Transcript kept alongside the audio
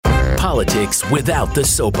Politics without the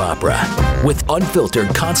soap opera, with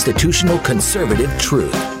unfiltered constitutional conservative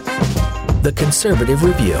truth. The Conservative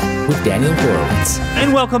Review with Daniel Horowitz.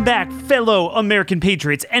 And welcome back, fellow American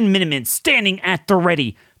patriots and Minutemen standing at the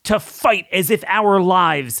ready to fight as if our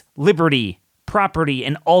lives, liberty, property,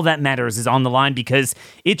 and all that matters is on the line, because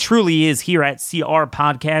it truly is here at CR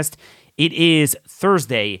Podcast. It is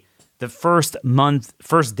Thursday, the first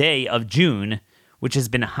day of June, which has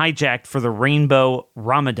been hijacked for the Rainbow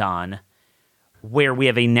Ramadan, where we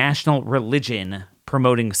have a national religion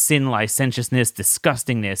promoting sin, licentiousness,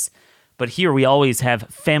 disgustingness. But here we always have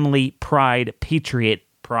family pride, patriot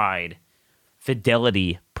pride,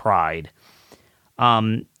 fidelity pride.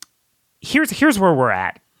 Here's where we're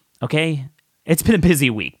at, okay? It's been a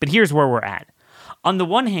busy week, but here's where we're at. On the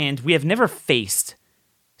one hand, we have never faced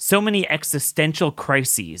so many existential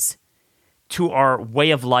crises to our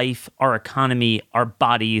way of life, our economy, our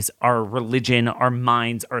bodies, our religion, our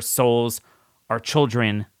minds, our souls, our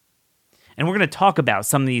children. And we're going to talk about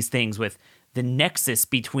some of these things with the nexus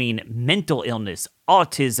between mental illness,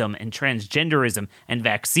 autism, and transgenderism and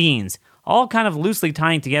vaccines, all kind of loosely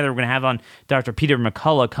tying together. We're going to have on Dr. Peter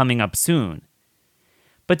McCullough coming up soon.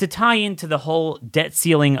 But to tie into the whole debt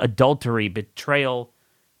ceiling, adultery, betrayal,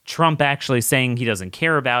 Trump actually saying he doesn't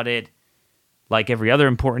care about it, like every other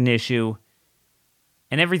important issue,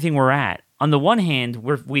 and everything we're at. On the one hand,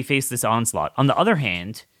 we face this onslaught. On the other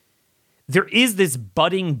hand, there is this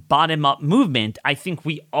budding bottom-up movement. I think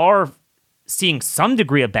we are seeing some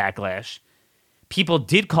degree of backlash. People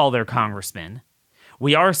did call their congressmen.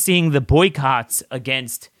 We are seeing the boycotts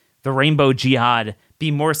against the Rainbow Jihad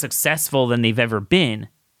be more successful than they've ever been.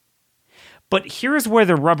 But here's where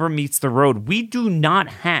the rubber meets the road. We do not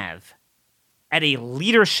have, at a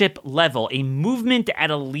leadership level, a movement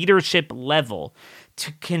at a leadership level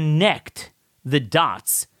to connect the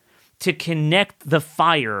dots, to connect the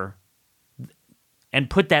fire, and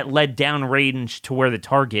put that lead down range to where the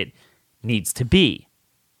target needs to be.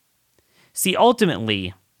 See,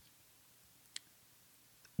 ultimately,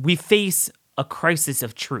 we face a crisis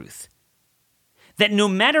of truth. That no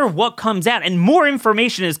matter what comes out, and more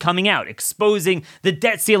information is coming out, exposing the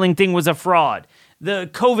debt ceiling thing was a fraud, the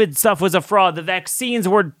COVID stuff was a fraud, the vaccines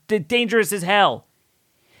were dangerous as hell,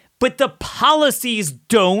 but the policies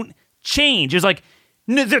don't change. It's like,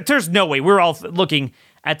 there's no way. We're all looking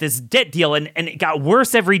at this debt deal, and it got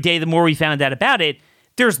worse every day the more we found out about it.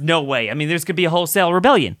 There's no way. I mean, there's going to be a wholesale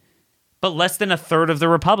rebellion. But less than a third of the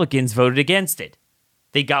Republicans voted against it.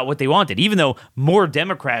 They got what they wanted, even though more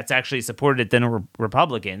Democrats actually supported it than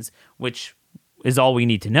Republicans, which is all we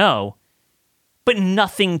need to know. But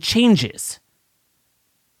nothing changes.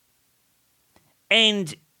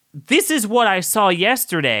 And this is what I saw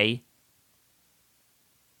yesterday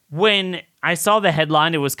when I saw the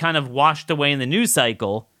headline. It was kind of washed away in the news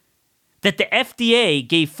cycle that the FDA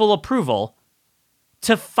gave full approval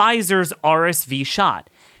to Pfizer's RSV shot.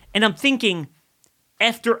 And I'm thinking,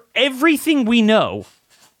 after everything we know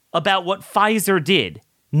about what Pfizer did,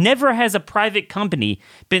 never has a private company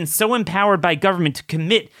been so empowered by government to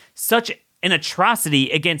commit such an atrocity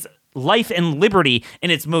against life and liberty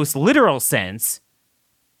in its most literal sense.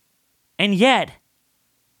 And yet,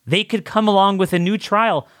 they could come along with a new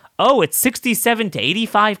trial. Oh, it's 67 to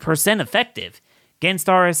 85% effective against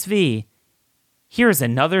RSV. Here's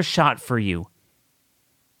another shot for you.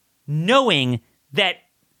 Knowing that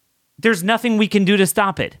there's nothing we can do to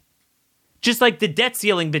stop it. Just like the debt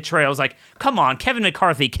ceiling betrayal is like, come on, Kevin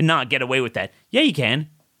McCarthy cannot get away with that. Yeah, you can.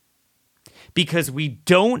 Because we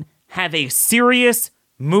don't have a serious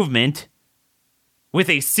movement with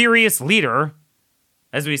a serious leader.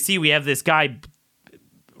 As we see, we have this guy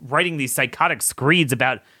writing these psychotic screeds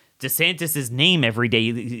about DeSantis' name every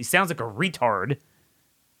day. He sounds like a retard.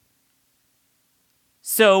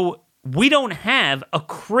 So we don't have a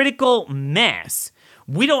critical mass.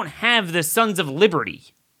 We don't have the Sons of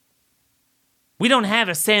Liberty. We don't have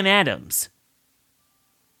a Sam Adams.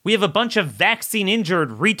 We have a bunch of vaccine-injured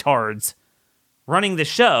retards running the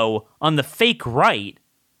show on the fake right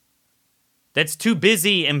that's too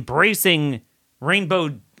busy embracing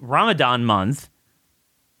Rainbow Ramadan month.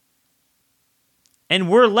 And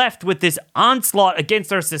we're left with this onslaught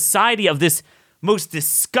against our society of this most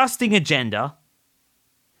disgusting agenda.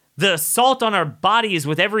 The assault on our bodies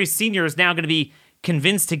with every senior is now going to be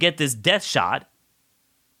convinced to get this death shot.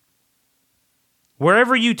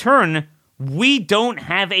 Wherever you turn, we don't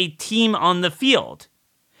have a team on the field.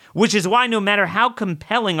 Which is why no matter how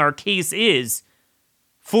compelling our case is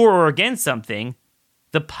for or against something,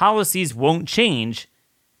 the policies won't change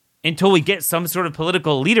until we get some sort of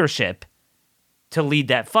political leadership to lead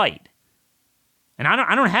that fight. And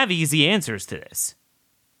I don't have easy answers to this.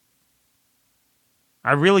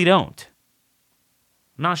 I really don't.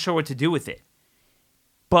 I'm not sure what to do with it.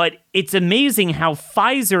 But it's amazing how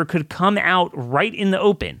Pfizer could come out right in the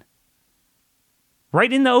open.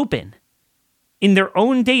 Right in the open. In their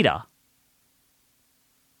own data.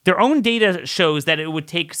 Their own data shows that it would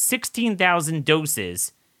take 16,000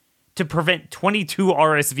 doses to prevent 22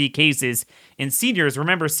 RSV cases in seniors.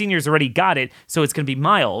 Remember, seniors already got it, so it's going to be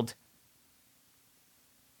mild.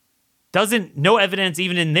 No evidence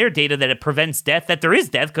even in their data that it prevents death, that there is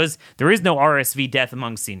death, because there is no RSV death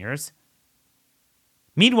among seniors.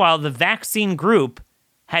 Meanwhile, the vaccine group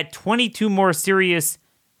had 22 more serious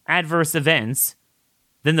adverse events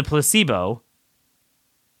than the placebo.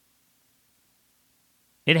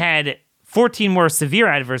 It had 14 more severe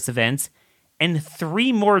adverse events and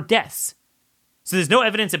 3 more deaths. So there's no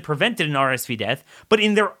evidence it prevented an RSV death, but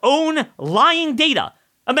in their own lying data,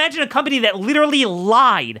 imagine a company that literally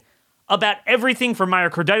lied about everything from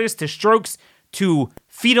myocarditis to strokes to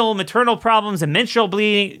fetal maternal problems and menstrual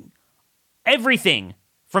bleeding, everything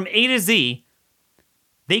from A to Z.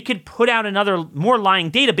 They could put out more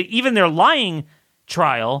lying data, but even their lying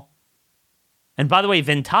trial, and by the way,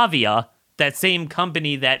 Ventavia, that same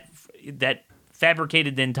company that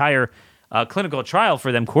fabricated the entire clinical trial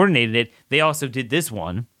for them, coordinated it, they also did this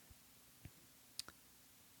one.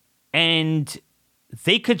 And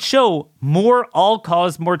they could show more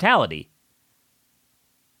all-cause mortality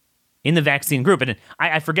in the vaccine group. And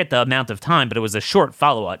I forget the amount of time, but it was a short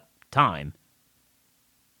follow-up time.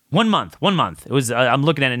 1 month. It was, I'm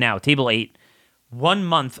looking at it now, table 8. 1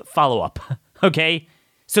 month follow-up, okay?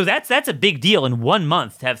 So that's a big deal in 1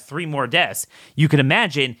 month to have 3 more deaths. You can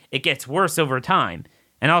imagine it gets worse over time.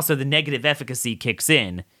 And also the negative efficacy kicks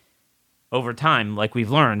in over time, like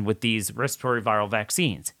we've learned with these respiratory viral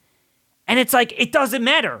vaccines. And it's like, it doesn't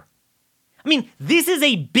matter. I mean, this is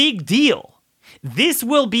a big deal. This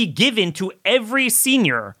will be given to every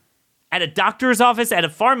senior at a doctor's office, at a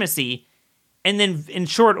pharmacy, and then in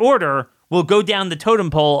short order will go down the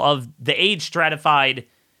totem pole of the age stratified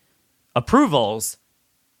approvals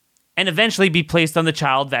and eventually be placed on the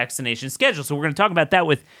child vaccination schedule. So we're going to talk about that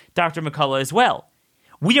with Dr. McCullough as well.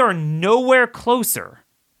 We are nowhere closer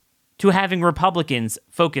to having Republicans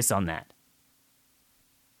focus on that.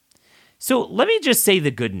 So let me just say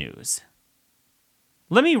the good news.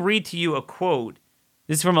 Let me read to you a quote.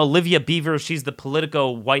 This is from Olivia Beaver. She's the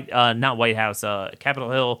Politico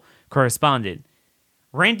Capitol Hill correspondent.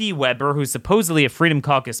 Randy Weber, who's supposedly a Freedom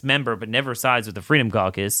Caucus member but never sides with the Freedom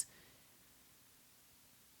Caucus,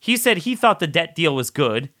 he said he thought the debt deal was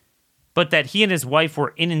good, but that he and his wife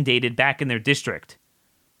were inundated back in their district.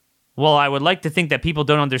 Well, I would like to think that people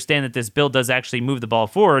don't understand that this bill does actually move the ball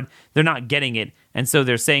forward. They're not getting it, and so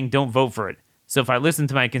they're saying don't vote for it. So if I listen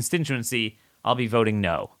to my constituency, I'll be voting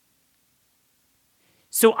no.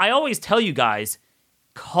 So I always tell you guys,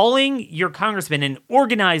 calling your congressman and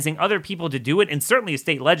organizing other people to do it, and certainly a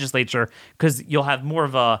state legislature, because you'll have more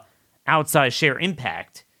of a outsized share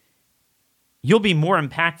impact, you'll be more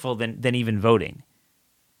impactful than even voting.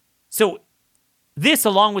 So this,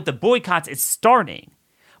 along with the boycotts, is starting.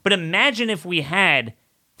 But imagine if we had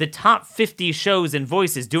the top 50 shows and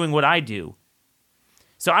voices doing what I do.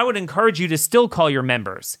 So I would encourage you to still call your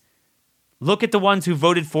members. Look at the ones who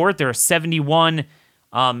voted for it. There are 71.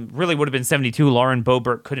 Really would have been 72. Lauren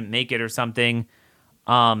Boebert couldn't make it or something.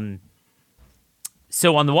 So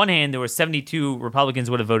on the one hand, there were 72 Republicans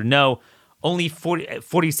would have voted no. Only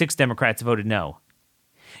 46 Democrats voted no.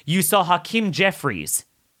 You saw Hakeem Jeffries,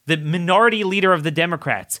 the minority leader of the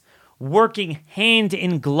Democrats, working hand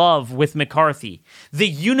in glove with McCarthy.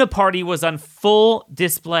 The uniparty was on full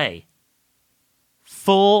display.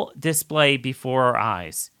 Full display before our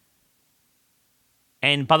eyes.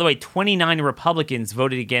 And by the way, 29 Republicans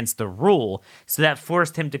voted against the rule, so that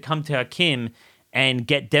forced him to come to Hakeem and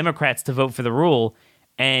get Democrats to vote for the rule.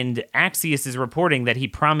 And Axios is reporting that he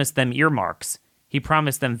promised them earmarks. He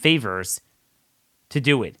promised them favors to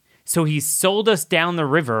do it. So he sold us down the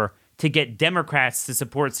river to get Democrats to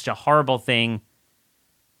support such a horrible thing.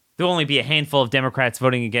 There'll only be a handful of Democrats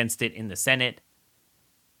voting against it in the Senate.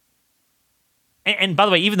 And by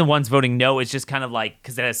the way, even the ones voting no, it's just kind of like,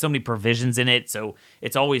 because it has so many provisions in it, so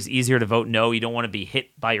it's always easier to vote no. You don't want to be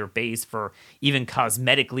hit by your base for even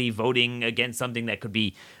cosmetically voting against something that could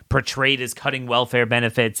be portrayed as cutting welfare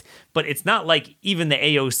benefits. But it's not like even the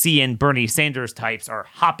AOC and Bernie Sanders types are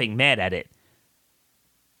hopping mad at it.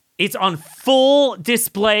 It's on full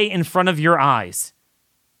display in front of your eyes.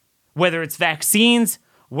 Whether it's vaccines,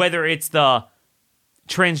 whether it's the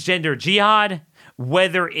transgender jihad,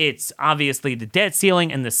 whether it's obviously the debt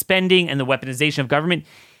ceiling and the spending and the weaponization of government,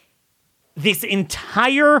 This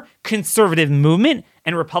entire conservative movement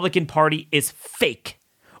and Republican Party is fake.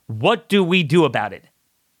 What do we do about it?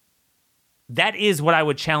 That is what I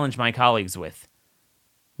would challenge my colleagues with.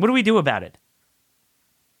 What do we do about it?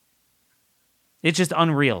 It's just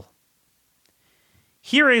unreal.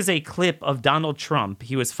 Here is a clip of Donald Trump.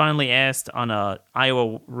 He was finally asked on a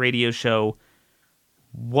Iowa radio show,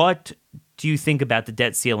 what do you think about the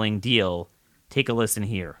debt ceiling deal? Take a listen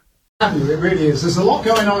here. It really is. There's a lot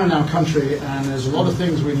going on in our country, and there's a lot of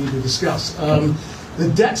things we need to discuss. The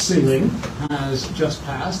debt ceiling has just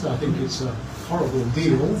passed. I think it's a horrible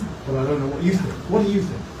deal, but I don't know what you think. What do you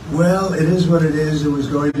think? Well, it is what it is. It was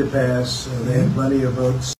going to pass. They had plenty of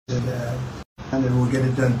votes, and it will get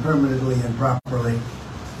it done permanently and properly.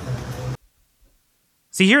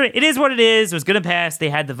 See, here, it is what it is. It was going to pass. They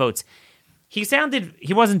had the votes. He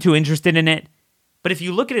wasn't too interested in it. But if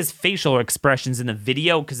you look at his facial expressions in the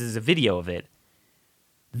video, because there's a video of it,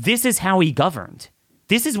 this is how he governed.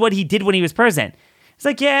 This is what he did when he was president. It's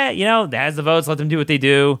like, yeah, that has the votes. Let them do what they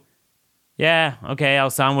do. Yeah, okay,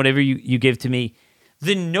 I'll sign whatever you give to me.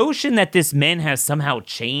 The notion that this man has somehow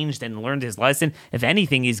changed and learned his lesson, if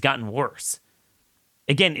anything, he's gotten worse.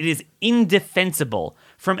 Again, it is indefensible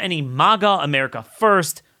from any MAGA, America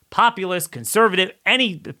First, populist, conservative,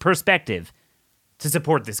 any perspective to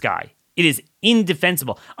support this guy. It is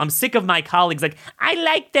indefensible. I'm sick of my colleagues like, I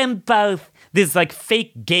like them both. This like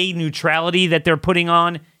fake gay neutrality that they're putting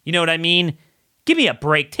on. You know what I mean? Give me a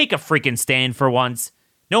break. Take a freaking stand for once.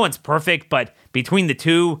 No one's perfect, but between the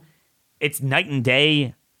two, it's night and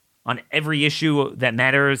day on every issue that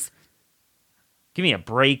matters. Give me a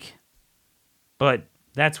break. But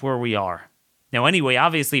that's where we are. Now, anyway,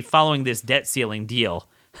 obviously, following this debt ceiling deal,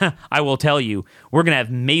 I will tell you, we're going to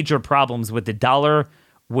have major problems with the dollar.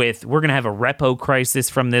 We're going to have a repo crisis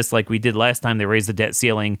from this like we did last time they raised the debt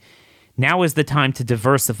ceiling. Now is the time to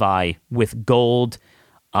diversify with gold.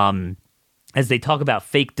 As they talk about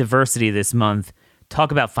fake diversity this month,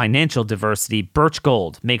 talk about financial diversity. Birch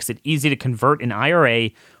Gold makes it easy to convert an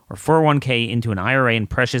IRA or 401k into an IRA in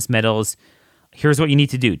precious metals. Here's what you need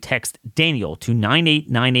to do. Text Daniel to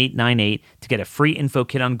 989898 to get a free info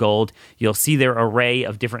kit on gold. You'll see their array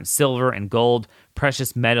of different silver and gold,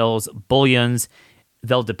 precious metals, bullions.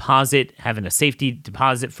 They'll deposit, having a safety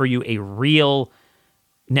deposit for you, a real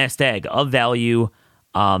nest egg of value.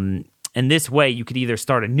 And this way, you could either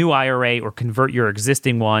start a new IRA or convert your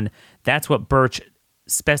existing one. That's what Birch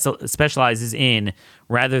specializes in,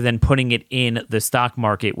 rather than putting it in the stock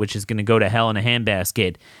market, which is going to go to hell in a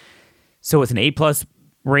handbasket. So with an A+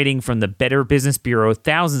 rating from the Better Business Bureau,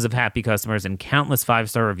 thousands of happy customers, and countless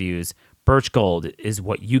 5-star reviews, Birch Gold is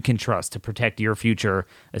what you can trust to protect your future,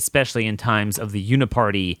 especially in times of the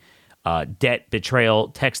uniparty debt betrayal.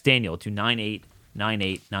 Text Daniel to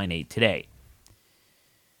 989898 today.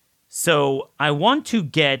 So I want to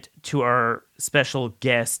get to our special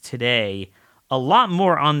guest today. A lot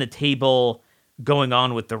more on the table going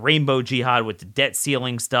on with the rainbow jihad, with the debt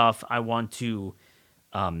ceiling stuff. I want to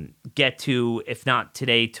get to, if not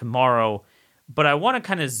today, tomorrow. But I want to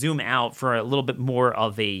kind of zoom out for a little bit more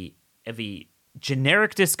of a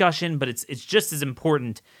generic discussion, but it's just as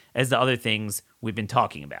important as the other things we've been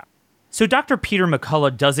talking about. So Dr. Peter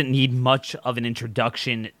McCullough doesn't need much of an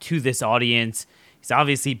introduction to this audience. He's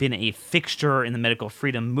obviously been a fixture in the medical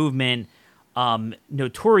freedom movement,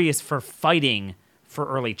 notorious for fighting for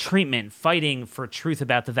early treatment, fighting for truth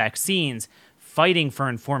about the vaccines, fighting for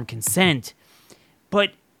informed consent.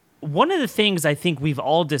 But one of the things I think we've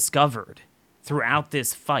all discovered throughout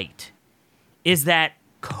this fight is that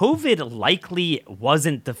COVID likely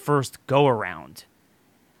wasn't the first go-around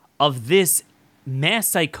of this mass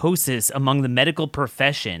psychosis among the medical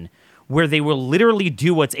profession, where they will literally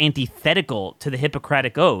do what's antithetical to the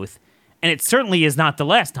Hippocratic Oath. And it certainly is not the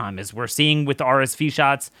last time, as we're seeing with the RSV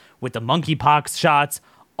shots, with the monkeypox shots,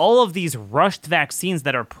 all of these rushed vaccines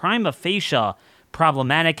that are prima facie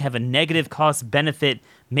problematic, have a negative cost-benefit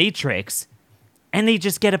matrix, and they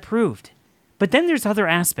just get approved. But then there's other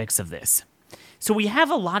aspects of this. So we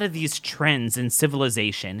have a lot of these trends in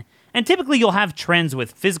civilization, and typically you'll have trends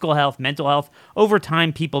with physical health, mental health. Over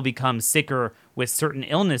time, people become sicker with certain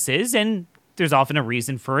illnesses, and there's often a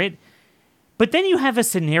reason for it. But then you have a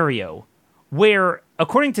scenario where,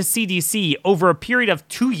 according to CDC, over a period of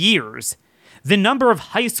 2 years, the number of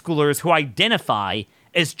high schoolers who identify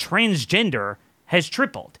as transgender has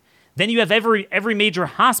tripled. Then you have every major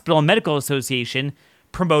hospital and medical association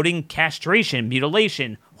promoting castration,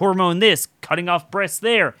 mutilation, hormone this, cutting off breasts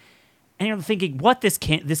there. And you're thinking, this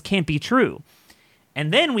can't be true.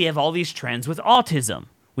 And then we have all these trends with autism.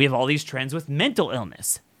 We have all these trends with mental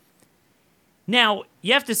illness. Now,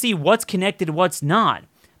 you have to see what's connected, what's not.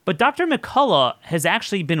 But Dr. McCullough has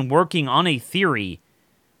actually been working on a theory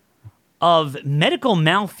of medical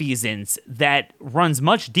malfeasance that runs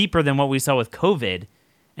much deeper than what we saw with COVID.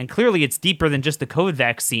 And clearly it's deeper than just the COVID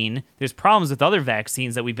vaccine. There's problems with other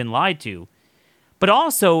vaccines that we've been lied to. But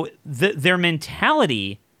also their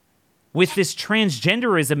mentality with this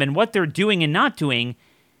transgenderism and what they're doing and not doing.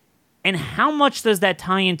 And how much does that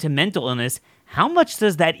tie into mental illness? How much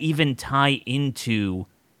does that even tie into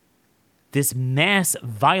this mass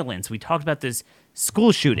violence? We talked about this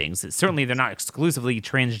school shootings. Certainly they're not exclusively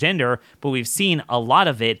transgender, but we've seen a lot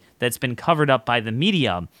of it that's been covered up by the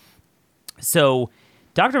media. So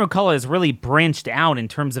Dr. McCullough has really branched out in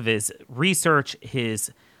terms of his research,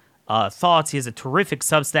 his thoughts. He has a terrific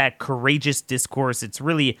Substack, Courageous Discourse. It's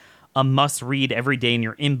really a must-read every day in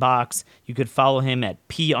your inbox. You could follow him at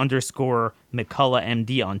P_McCullough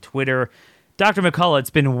MD on Twitter. Dr. McCullough, it's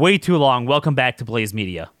been way too long. Welcome back to Blaze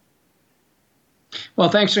Media. Well,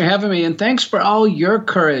 thanks for having me, and thanks for all your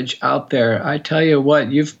courage out there. I tell you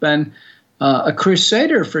what, you've been a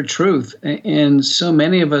crusader for truth, and so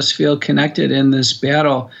many of us feel connected in this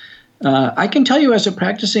battle. I can tell you as a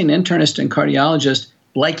practicing internist and cardiologist,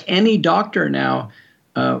 like any doctor now,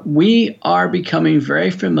 we are becoming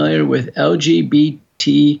very familiar with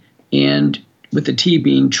LGBT and with the T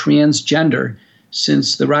being transgender.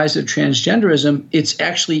 Since the rise of transgenderism, it's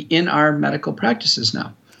actually in our medical practices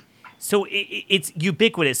now. So it's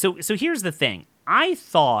ubiquitous. So here's the thing. I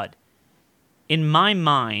thought, in my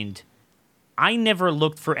mind, I never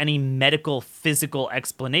looked for any medical, physical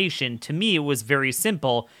explanation. To me, it was very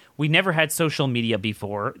simple. We never had social media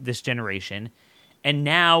before, this generation. And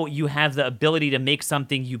now you have the ability to make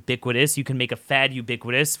something ubiquitous. You can make a fad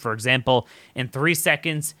ubiquitous. For example, in 3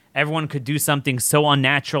 seconds, everyone could do something so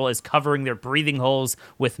unnatural as covering their breathing holes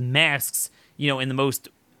with masks, in the most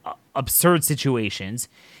absurd situations.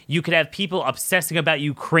 You could have people obsessing about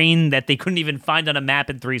Ukraine that they couldn't even find on a map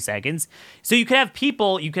in 3 seconds. So you could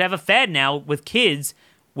have a fad now with kids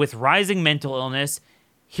with rising mental illness.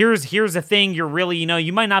 Here's a thing, you're really,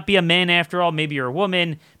 you might not be a man after all. Maybe you're a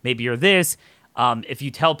woman. Maybe you're this. If you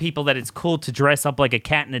tell people that it's cool to dress up like a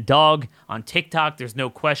cat and a dog on TikTok, there's no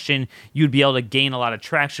question you'd be able to gain a lot of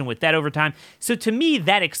traction with that over time. So to me,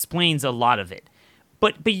 that explains a lot of it.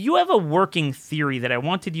 But you have a working theory that I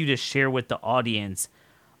wanted you to share with the audience,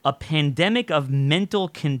 a pandemic of mental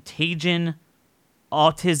contagion,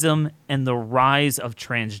 autism, and the rise of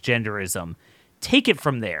transgenderism. Take it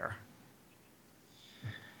from there.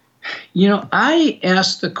 I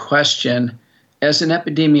asked the question as an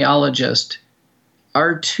epidemiologist,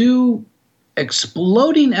 are two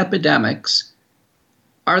exploding epidemics,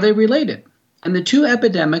 are they related? And the two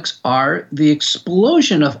epidemics are the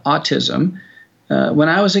explosion of autism. When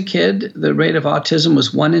I was a kid, the rate of autism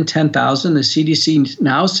was 1 in 10,000. The CDC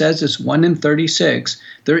now says it's 1 in 36.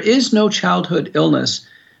 There is no childhood illness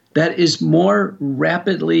that is more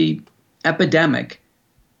rapidly epidemic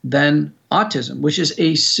than autism, which is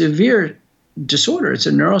a severe disorder. It's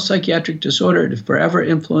a neuropsychiatric disorder. It forever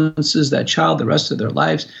influences that child the rest of their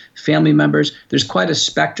lives, family members. There's quite a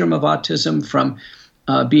spectrum of autism from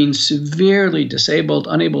being severely disabled,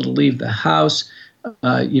 unable to leave the house,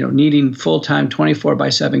 needing full-time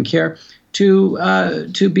 24/7 care,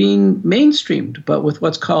 to being mainstreamed, but with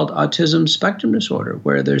what's called autism spectrum disorder,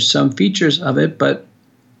 where there's some features of it, but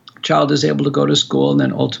child is able to go to school and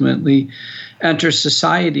then ultimately enter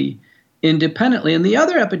society independently. And the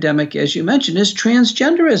other epidemic, as you mentioned, is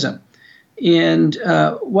transgenderism. And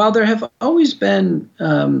while there have always been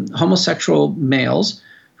homosexual males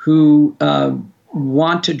who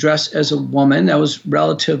want to dress as a woman, that was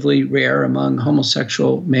relatively rare among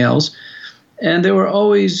homosexual males. And there were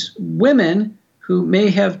always women who may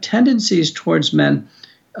have tendencies towards men.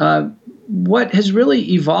 What has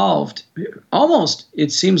really evolved, almost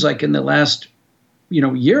it seems like in the last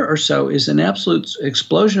year or so, is an absolute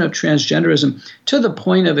explosion of transgenderism to the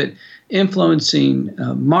point of it influencing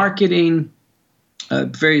marketing,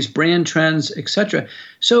 various brand trends, etc.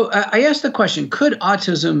 So I asked the question, could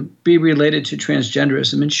autism be related to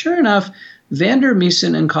transgenderism? And sure enough, Van der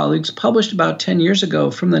Meesen and colleagues published about 10 years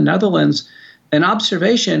ago from the Netherlands an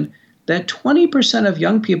observation that 20% of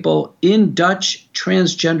young people in Dutch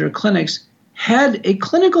transgender clinics had a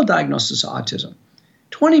clinical diagnosis of autism.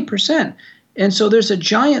 20%. And so there's a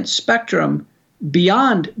giant spectrum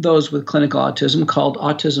beyond those with clinical autism called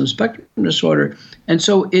autism spectrum disorder. And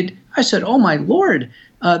so I said, oh my Lord,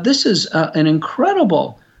 this is an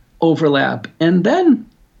incredible overlap. And then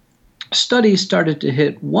studies started to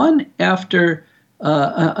hit one after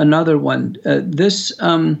another one. This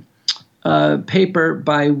paper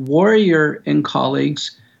by Warrior and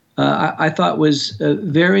colleagues I thought was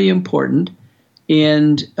very important.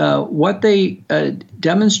 And what they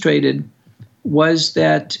demonstrated was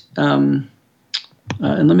that, and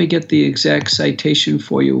let me get the exact citation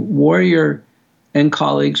for you, Warrior and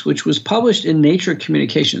colleagues, which was published in Nature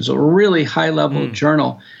Communications, a really high-level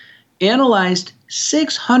journal, analyzed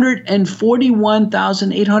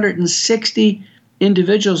 641,860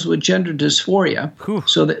 individuals with gender dysphoria.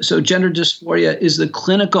 So gender dysphoria is the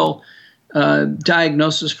clinical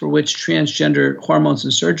diagnosis for which transgender hormones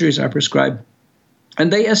and surgeries are prescribed.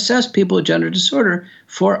 And they assessed people with gender disorder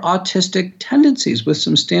for autistic tendencies with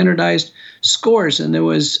some standardized scores. And there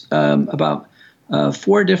was about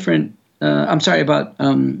 5 different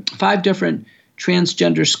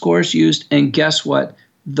transgender scores used. And guess what?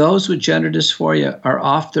 Those with gender dysphoria are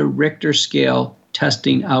off the Richter scale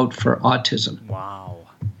testing out for autism. Wow.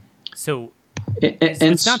 So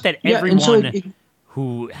it's not that everyone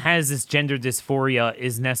who has this gender dysphoria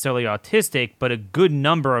is necessarily autistic, but a good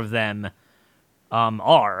number of them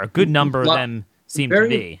are. A good number of them seem to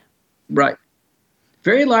be. Right.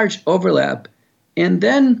 Very large overlap. And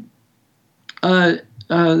then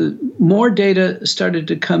more data started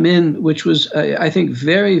to come in, which was, I think,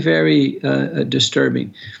 very, very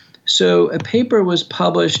disturbing. So a paper was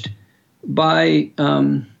published by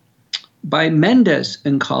Mendez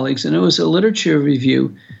and colleagues, and it was a literature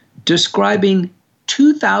review describing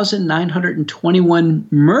 2,921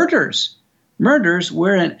 murders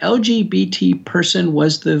where an LGBT person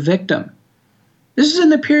was the victim. This is in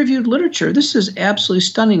the peer-reviewed literature. This is absolutely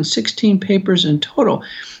stunning, 16 papers in total.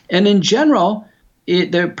 And in general,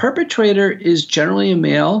 the perpetrator is generally a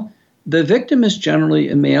male, the victim is generally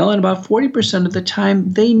a male, and about 40% of the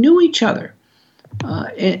time they knew each other.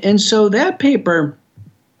 And so that paper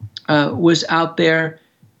was out there.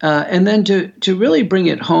 And then to really bring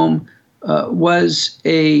it home was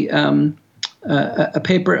a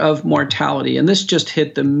paper of mortality. And this just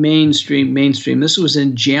hit the mainstream. This was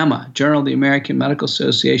in JAMA, Journal of the American Medical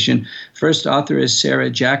Association. First author is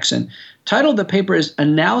Sarah Jackson. Title of the paper is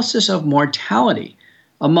Analysis of Mortality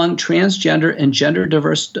Among Transgender and Gender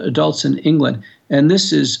Diverse Adults in England. And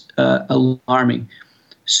this is alarming.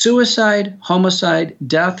 Suicide, homicide,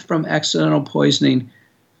 death from accidental poisoning,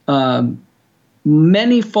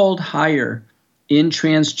 many-fold higher in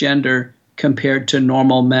transgender compared to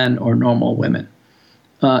normal men or normal women.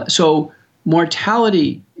 So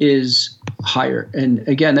mortality is higher. And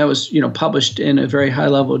again, that was published in a very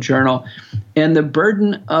high-level journal. And the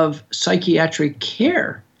burden of psychiatric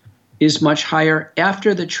care is much higher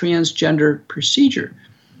after the transgender procedure.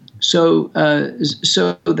 So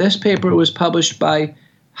this paper was published by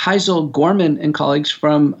Heisel Gorman and colleagues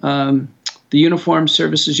from the Uniformed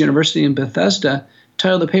Services University in Bethesda,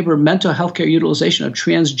 titled the paper Mental Healthcare Utilization of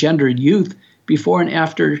Transgender Youth Before and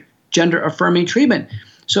After Gender-Affirming Treatment.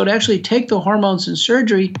 So to actually take the hormones and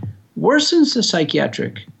surgery worsens the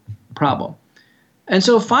psychiatric problem. And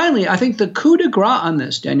so finally, I think the coup de grace on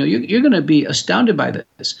this, Daniel, you're going to be astounded by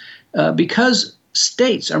this, because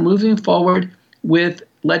states are moving forward with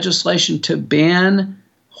legislation to ban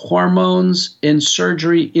hormones and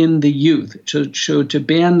surgery in the youth. So to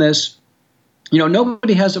ban this,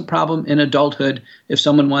 nobody has a problem in adulthood if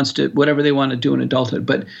someone wants to, whatever they want to do in adulthood.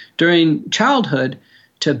 But during childhood,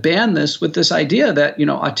 to ban this with this idea that,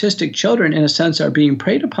 autistic children, in a sense, are being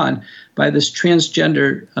preyed upon by this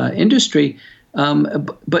transgender industry.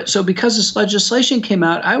 But so because this legislation came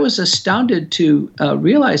out, I was astounded to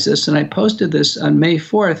realize this, and I posted this on May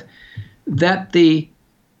 4th, that the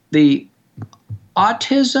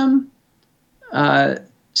Autism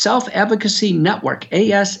Self-Advocacy Network,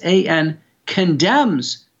 ASAN,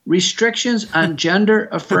 condemns restrictions on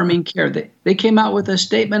gender-affirming care. They came out with a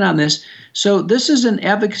statement on this. So this is an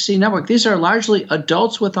advocacy network. These are largely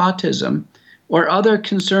adults with autism or other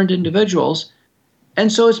concerned individuals.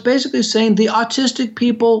 And so it's basically saying the autistic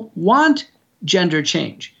people want gender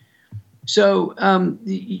change. So,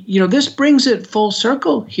 this brings it full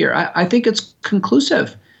circle here. I think it's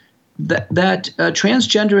conclusive that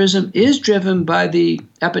transgenderism is driven by the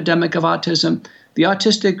epidemic of autism. The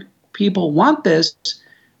autistic people want this.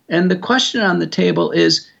 And the question on the table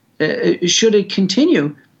is, should it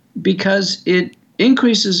continue? Because it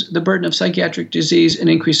increases the burden of psychiatric disease and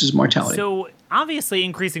increases mortality. So obviously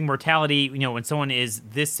increasing mortality, when someone is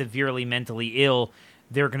this severely mentally ill,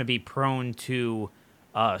 they're going to be prone to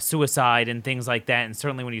suicide and things like that. And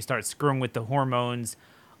certainly when you start screwing with the hormones,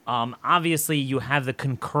 obviously you have the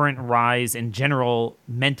concurrent rise in general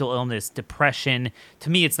mental illness, depression. To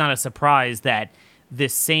me, it's not a surprise that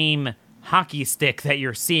this same hockey stick that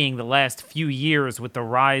you're seeing the last few years with the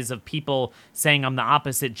rise of people saying I'm the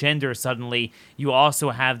opposite gender suddenly, you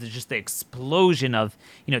also have just the explosion of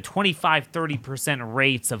 25-30%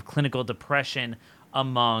 rates of clinical depression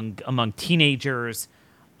among teenagers.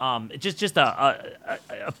 Just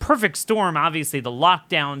a perfect storm. Obviously, the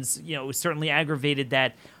lockdowns certainly aggravated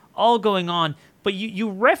that, all going on. But you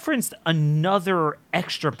referenced another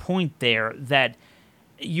extra point there that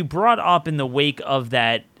you brought up in the wake of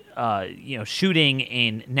that shooting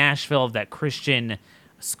in Nashville of that Christian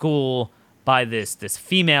school by this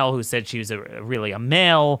female who said she was really a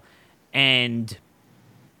male. And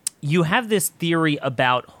you have this theory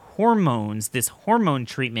about hormones, this hormone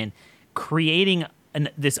treatment creating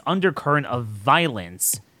this undercurrent of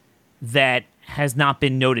violence that has not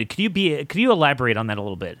been noted. Could you elaborate on that a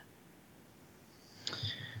little bit?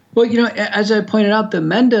 Well, as I pointed out, the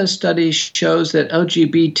Mendez study shows that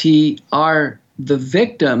LGBT are the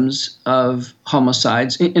victims of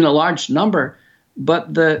homicides in a large number,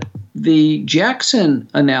 but the Jackson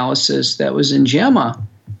analysis that was in JAMA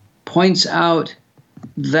points out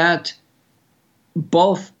that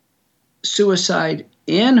both suicide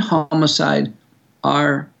and homicide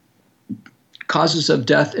are causes of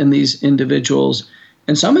death in these individuals,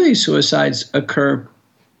 and some of these suicides occur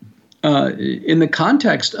in the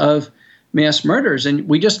context of mass murders. And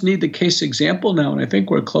we just need the case example now, and I think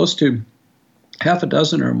we're close to half a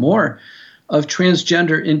dozen or more of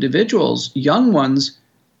transgender individuals, young ones,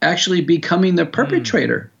 actually becoming the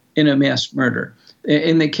perpetrator in a mass murder.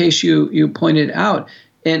 In the case you pointed out.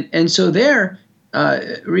 And so there,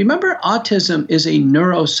 remember, autism is a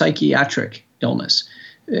neuropsychiatric illness,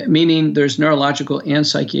 meaning there's neurological and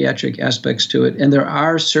psychiatric aspects to it. And there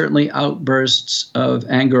are certainly outbursts of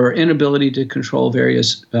anger or inability to control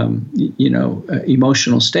various,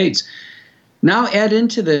 emotional states. Now add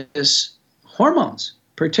into this hormones,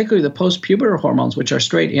 particularly the post-pubertal hormones, which are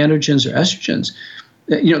straight androgens or estrogens.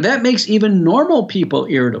 That makes even normal people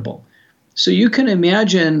irritable. So you can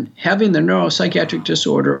imagine having the neuropsychiatric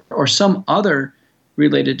disorder or some other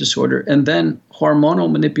related disorder, and then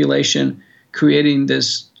hormonal manipulation creating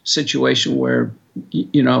this situation where,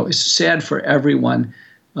 it's sad for everyone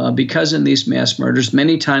because in these mass murders,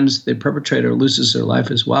 many times the perpetrator loses their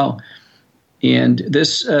life as well. And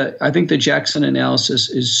this, I think the Jackson analysis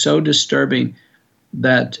is so disturbing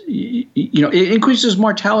that, it increases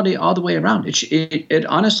mortality all the way around. It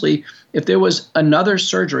honestly, if there was another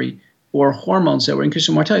surgery or hormones that were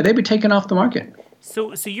increasing mortality, they'd be taken off the market.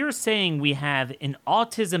 So you're saying we have an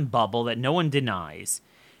autism bubble that no one denies.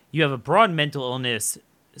 You have a broad mental illness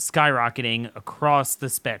skyrocketing across the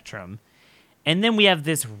spectrum. And then we have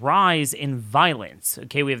this rise in violence.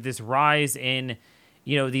 Okay, we have this rise in,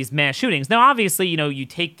 these mass shootings. Now, obviously, you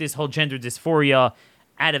take this whole gender dysphoria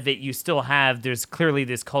out of it, you still have, there's clearly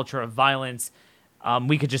this culture of violence.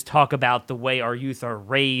 We could just talk about the way our youth are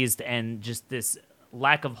raised and just this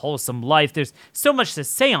lack of wholesome life. There's so much to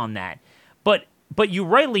say on that. But you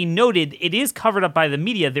rightly noted, it is covered up by the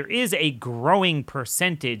media. There is a growing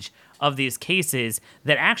percentage of these cases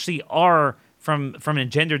that actually are from a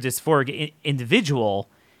gender dysphoric individual,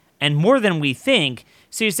 and more than we think.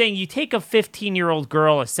 So you're saying you take a 15-year-old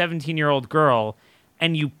girl, a 17-year-old girl,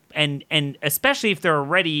 and especially if they're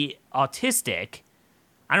already autistic,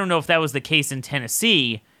 I don't know if that was the case in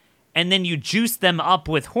Tennessee, and then you juice them up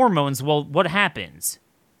with hormones, well, what happens?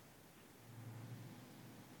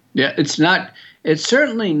 Yeah, it's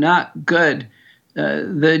certainly not good.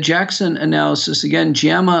 The Jackson analysis, again,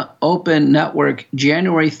 JAMA Open Network,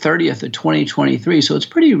 January 30th of 2023. So it's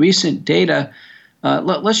pretty recent data.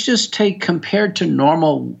 Let's just take compared to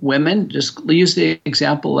normal women, just use the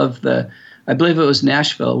example of I believe it was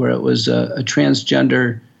Nashville, where it was a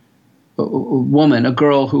transgender woman, a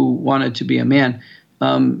girl who wanted to be a man.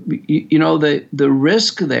 The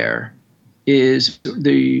risk there is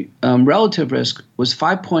the relative risk was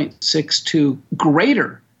 5.62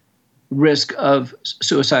 greater risk of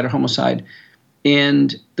suicide or homicide,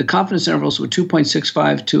 and the confidence intervals were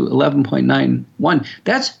 2.65 to 11.91.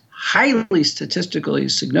 That's highly statistically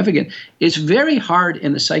significant. It's very hard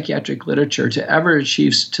in the psychiatric literature to ever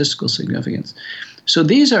achieve statistical significance. So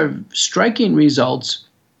these are striking results,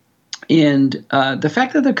 and the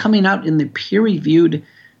fact that they're coming out in the peer-reviewed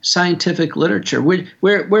scientific literature,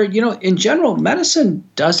 where in general, medicine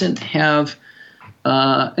doesn't have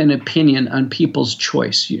an opinion on people's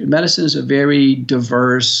choice. Medicine is a very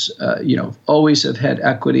diverse, always have had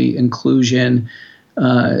equity, inclusion.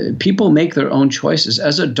 People make their own choices.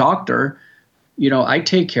 As a doctor, I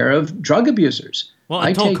take care of drug abusers. Well,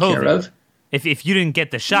 I take care of If you didn't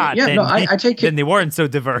get the shot, Yeah, then, no, I take then they weren't so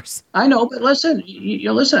diverse. I know, but listen,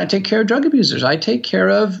 listen, I take care of drug abusers. I take care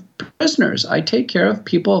of prisoners. I take care of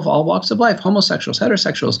people of all walks of life, homosexuals,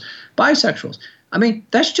 heterosexuals, bisexuals. I mean,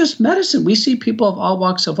 that's just medicine. We see people of all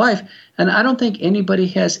walks of life, and I don't think anybody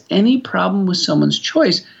has any problem with someone's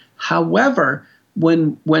choice. However,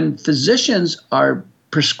 when physicians are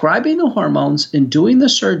prescribing the hormones and doing the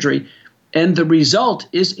surgery, and the result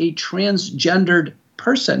is a transgendered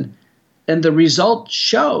person, and the result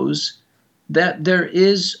shows that there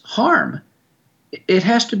is harm, it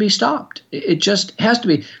has to be stopped. It just has to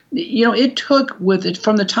be. It took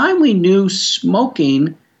from the time we knew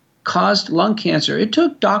smoking caused lung cancer, it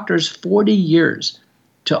took doctors 40 years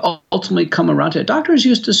to ultimately come around to it. Doctors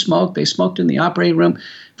used to smoke. They smoked in the operating room.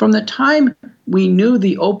 From the time we knew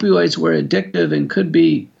the opioids were addictive and could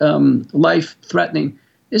be life-threatening,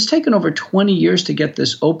 it's taken over 20 years to get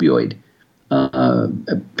this opioid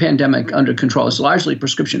pandemic under control. It's largely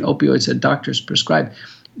prescription opioids that doctors prescribe.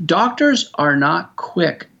 Doctors are not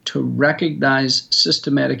quick to recognize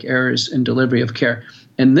systematic errors in delivery of care.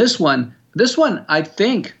 And this one, I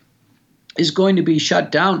think, is going to be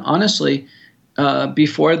shut down, honestly,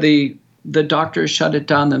 before the doctors shut it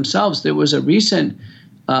down themselves. There was a recent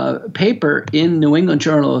paper in New England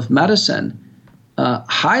Journal of Medicine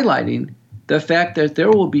highlighting the fact that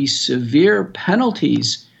there will be severe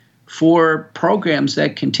penalties for programs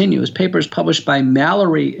that continue. This paper is published by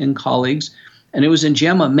Mallory and colleagues, and it was in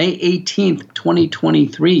JAMA May 18th,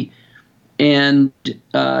 2023. And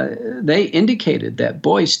they indicated that,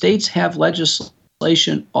 boy, states have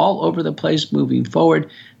legislation all over the place moving forward.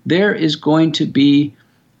 There is going to be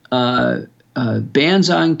bans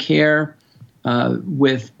on care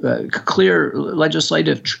with clear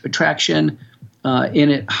legislative traction,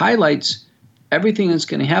 and it highlights everything that's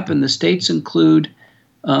going to happen. The states include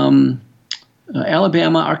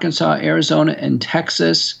Alabama, Arkansas, Arizona, and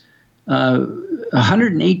Texas.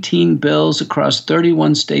 118 bills across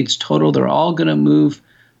 31 states total. They're all going to move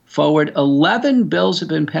forward. 11 bills have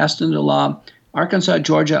been passed into law. Arkansas,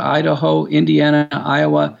 Georgia, Idaho, Indiana,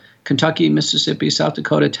 Iowa, Kentucky, Mississippi, South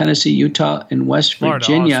Dakota, Tennessee, Utah, and West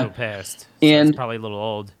Virginia. Florida also passed. So and it's probably a little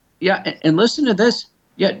old. Yeah, and listen to this.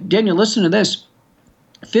 Yeah, Daniel, listen to this.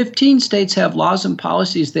 15 states have laws and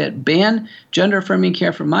policies that ban gender-affirming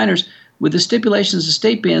care for minors. With the stipulations of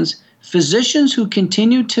state bans, physicians who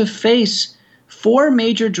continue to face 4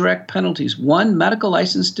 major direct penalties: 1, medical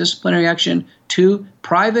license disciplinary action; 2,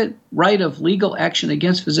 private right of legal action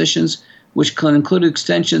against physicians, which can include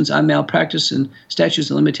extensions on malpractice and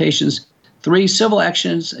statutes of limitations; 3, civil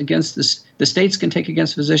actions against the states can take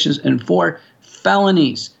against physicians; and 4,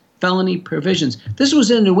 felony provisions. This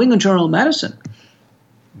was in the New England Journal of Medicine.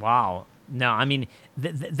 Wow. No, I mean,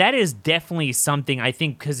 that is definitely something, I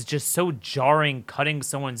think, because it's just so jarring, cutting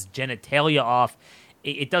someone's genitalia off.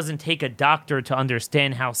 It doesn't take a doctor to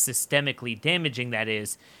understand how systemically damaging that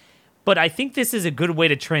is. But I think this is a good way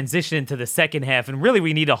to transition into the second half, and really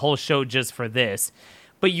we need a whole show just for this.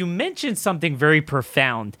 But you mentioned something very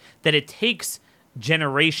profound, that it takes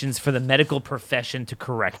generations for the medical profession to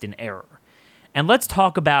correct an error. And let's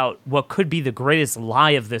talk about what could be the greatest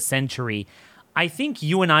lie of the century. I think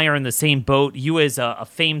you and I are in the same boat. You as a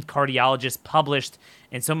famed cardiologist, published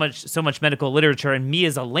in so much medical literature, and me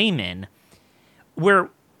as a layman, where,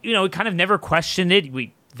 we kind of never questioned it.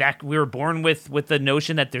 We were born with the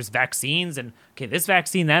notion that there's vaccines, and okay, this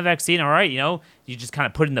vaccine, that vaccine, all right, you just kind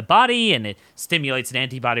of put it in the body and it stimulates an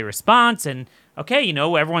antibody response, and okay,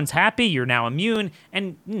 everyone's happy, you're now immune,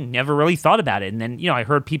 and never really thought about it. And then, I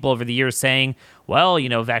heard people over the years saying, well,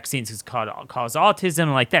 vaccines cause autism.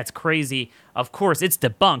 I'm like, that's crazy. Of course, it's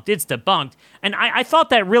debunked. And I thought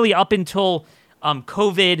that really up until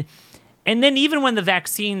COVID. And then even when the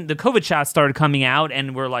COVID shots started coming out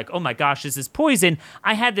and we're like, oh my gosh, this is poison,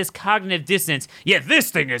 I had this cognitive dissonance. Yeah,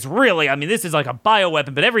 this thing is really, this is like a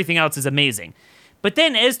bioweapon, but everything else is amazing. But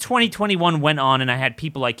then as 2021 went on and I had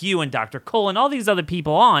people like you and Dr. Cole and all these other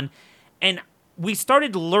people on, and we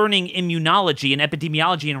started learning immunology and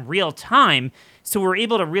epidemiology in real time, so we were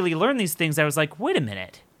able to really learn these things, I was like, wait a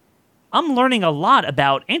minute. I'm learning a lot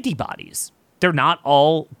about antibodies. They're not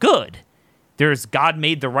all good. There's God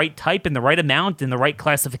made the right type in the right amount in the right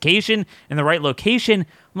classification in the right location.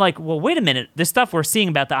 I'm like, well, wait a minute. This stuff we're seeing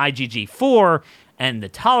about the IgG4 and the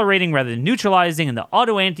tolerating rather than neutralizing and the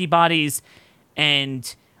autoantibodies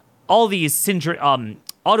and all these autoimmune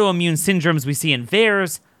syndromes we see in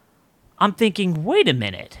VAERS, I'm thinking, wait a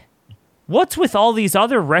minute. What's with all these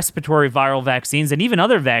other respiratory viral vaccines and even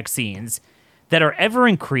other vaccines that are ever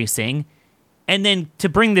increasing? And then to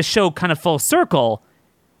bring the show kind of full circle,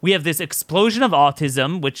 We have this explosion of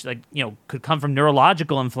autism, which could come from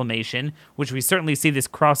neurological inflammation, which we certainly see this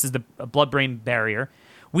crosses the blood-brain barrier.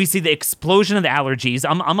 We see the explosion of allergies.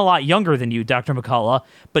 I'm a lot younger than you, Dr. McCullough,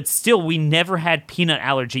 but still, we never had peanut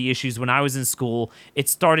allergy issues when I was in school. It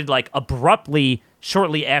started abruptly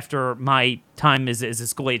shortly after my time as a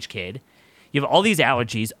school-age kid. You have all these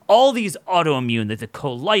allergies, all these autoimmune, the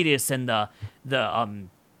colitis and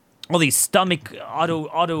all these stomach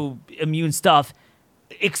autoimmune stuff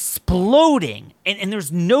exploding, and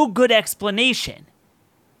there's no good explanation.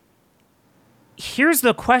 Here's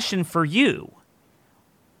the question for you.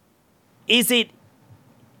 Does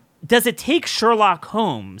it take Sherlock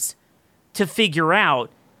Holmes to figure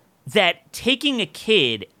out that taking a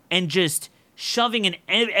kid and just shoving an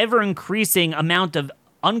ever-increasing amount of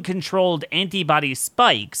uncontrolled antibody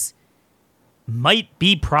spikes might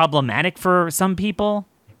be problematic for some people?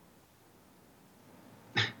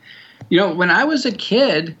 When I was a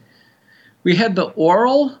kid, we had the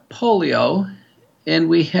oral polio, and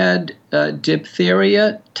we had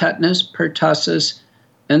diphtheria, tetanus, pertussis,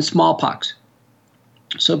 and smallpox.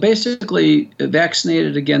 So basically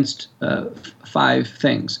vaccinated against 5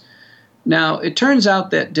 things. Now, it turns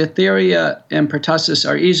out that diphtheria and pertussis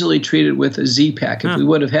are easily treated with a Z-Pak. If we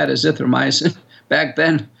would have had azithromycin back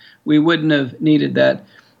then, we wouldn't have needed that.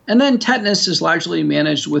 And then tetanus is largely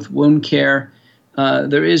managed with wound care.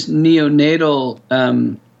 There is neonatal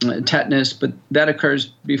tetanus, but that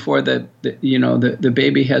occurs before the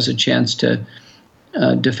baby has a chance to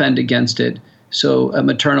defend against it. So a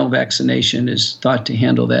maternal vaccination is thought to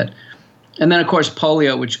handle that. And then, of course,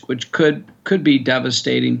 polio, which could be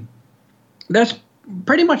devastating. That's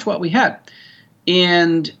pretty much what we had.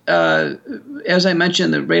 And as I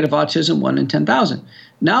mentioned, the rate of autism, 1 in 10,000.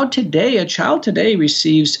 Now today, a child today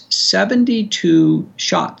receives 72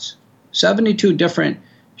 shots, 72 different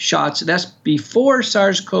shots. That's before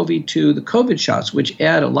SARS-CoV-2, the COVID shots, which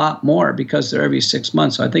add a lot more because they're every 6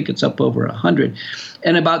 months. So I think it's up over 100.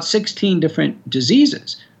 And about 16 different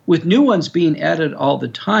diseases, with new ones being added all the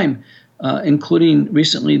time, including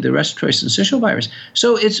recently the respiratory syncytial virus.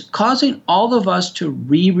 So it's causing all of us to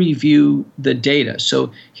re-review the data.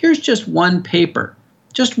 So here's just one paper.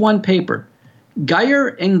 Geyer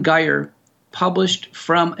and Geyer published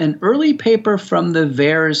from an early paper from the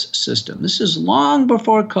VAERS system. This is long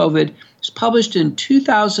before COVID. It's published in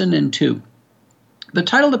 2002. The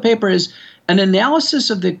title of the paper is An Analysis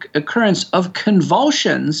of the Occurrence of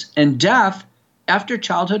Convulsions and Death After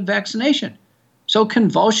Childhood Vaccination. So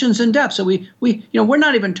convulsions and death. So we're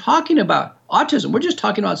not even talking about autism. We're just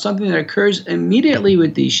talking about something that occurs immediately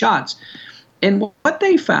with these shots. And what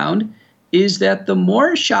they found is that the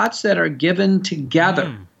more shots that are given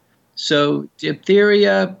together, so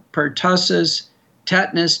diphtheria, pertussis,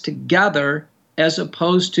 tetanus together, as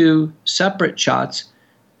opposed to separate shots,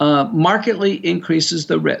 markedly increases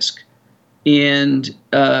the risk. And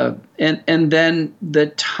then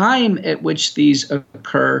the time at which these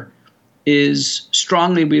occur is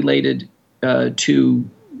strongly related to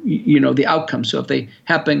the outcome. So if they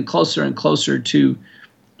happen closer and closer to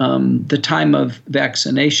the time of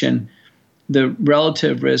vaccination, the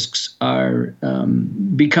relative risks are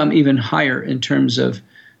become even higher in terms of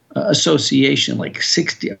association, like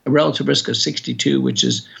a relative risk of 62, which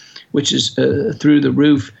is through the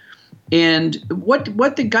roof. And what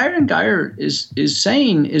the Geyer and Geyer is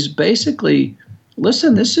saying is basically,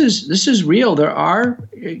 listen, this is real. There are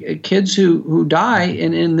kids who die,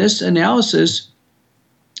 and in this analysis,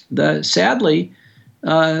 sadly,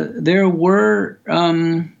 there were,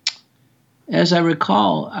 as I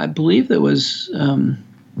recall, I believe there was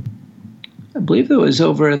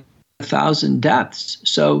over 1,000 deaths.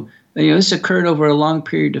 So this occurred over a long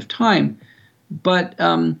period of time. But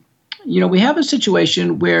we have a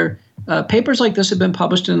situation where papers like this have been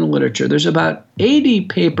published in the literature. There's about 80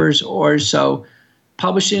 papers or so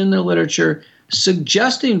publishing in the literature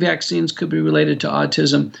suggesting vaccines could be related to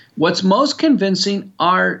autism. What's most convincing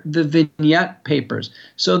are the vignette papers.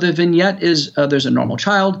 So the vignette is there's a normal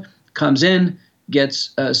child, comes in,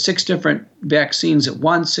 gets 6 different vaccines at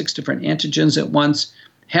once, 6 different antigens at once,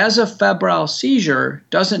 has a febrile seizure,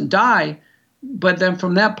 doesn't die, but then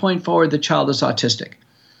from that point forward, the child is autistic.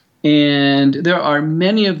 And there are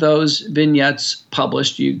many of those vignettes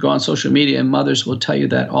published. You go on social media and mothers will tell you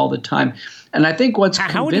that all the time. And I think what's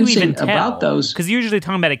convincing about those... Because you're usually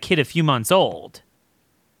talking about a kid a few months old.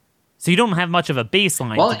 So you don't have much of a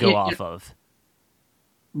baseline to go off of.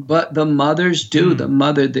 But the mothers do.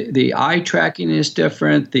 The eye tracking is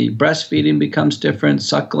different. The breastfeeding becomes different.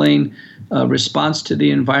 Suckling, response to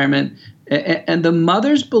the environment. And the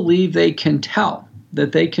mothers believe they can tell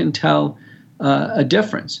a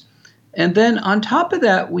difference. And then on top of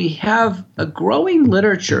that, we have a growing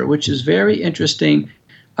literature, which is very interesting,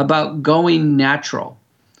 about going natural.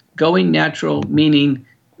 Going natural meaning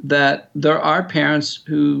that there are parents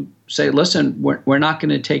who say, listen, we're not going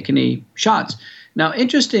to take any shots. Now,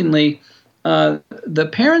 interestingly, the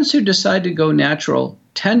parents who decide to go natural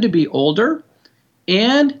tend to be older,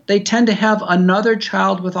 and they tend to have another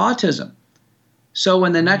child with autism. So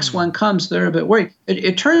when the next one comes, they're a bit worried.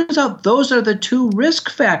 It turns out those are the two risk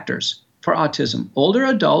factors for autism: older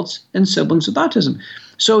adults and siblings with autism.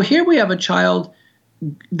 So here we have a child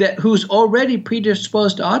who's already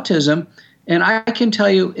predisposed to autism, and I can tell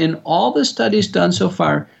you, in all the studies done so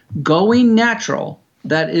far, going natural,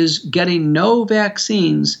 that is getting no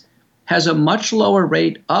vaccines, has a much lower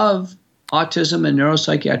rate of autism and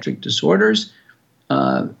neuropsychiatric disorders,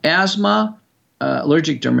 asthma,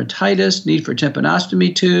 allergic dermatitis, need for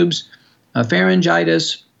tympanostomy tubes,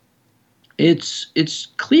 pharyngitis. It's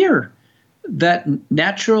clear that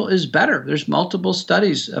natural is better. There's multiple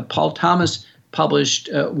studies. Paul Thomas published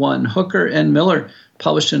one, Hooker and Miller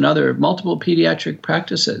published another, multiple pediatric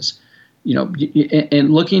practices, and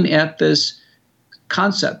looking at this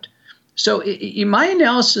concept. So in my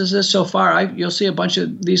analysis is so far, you'll see a bunch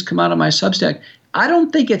of these come out of my Substack. I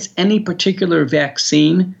don't think it's any particular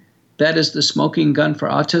vaccine that is the smoking gun for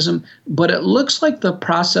autism, but it looks like the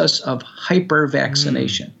process of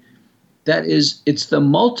hyper-vaccination. That is, it's the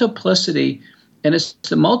multiplicity, and it's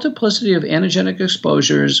the multiplicity of antigenic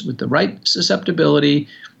exposures with the right susceptibility.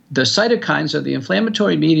 The cytokines are the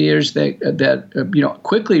inflammatory mediators that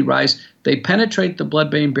quickly rise. They penetrate the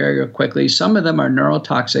blood-brain barrier quickly. Some of them are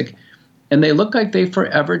neurotoxic, and they look like they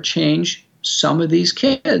forever change some of these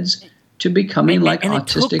kids to becoming autistic it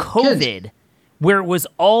took COVID, kids. Where it was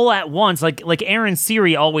all at once, like Aaron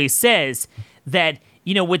Siri always says, that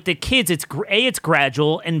with the kids, it's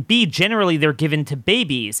gradual, and B, generally they're given to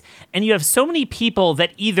babies. And you have so many people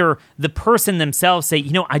that either the person themselves say,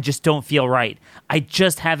 I just don't feel right. I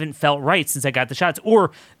just haven't felt right since I got the shots. Or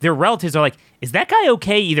their relatives are like, is that guy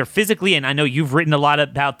okay? Either physically, and I know you've written a lot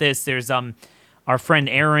about this. There's our friend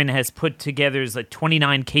Aaron has put together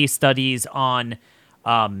 29 case studies on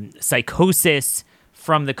psychosis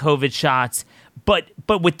from the COVID shots. But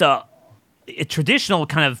with the traditional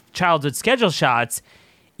kind of childhood schedule shots,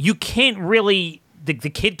 you can't really, the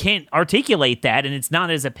kid can't articulate that, and it's not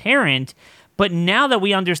as apparent. But now that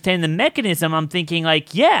we understand the mechanism, I'm thinking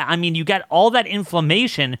you got all that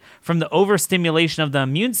inflammation from the overstimulation of the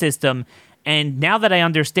immune system, and now that I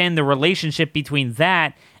understand the relationship between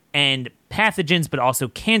that and pathogens, but also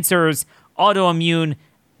cancers, autoimmune,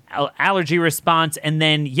 allergy response, and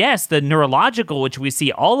then, yes, the neurological, which we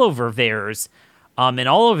see all over VAERS, and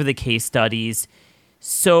all over the case studies.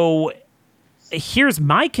 So here's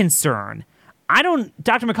my concern.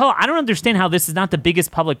 Dr. McCullough, I don't understand how this is not the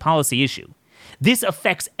biggest public policy issue. This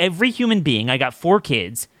affects every human being. I got 4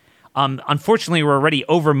 kids. Unfortunately, we're already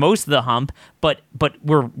over most of the hump, but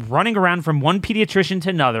we're running around from one pediatrician to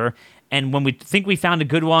another, and when we think we found a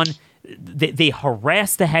good one, they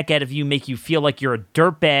harass the heck out of you, make you feel like you're a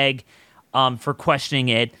dirtbag for questioning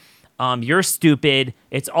it. You're stupid.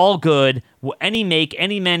 It's all good. Any make,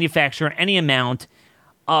 any manufacturer, any amount.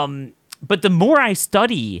 But the more I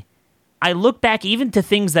study, I look back even to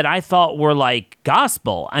things that I thought were like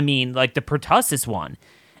gospel. I mean, like the pertussis one.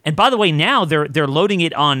 And by the way, now they're loading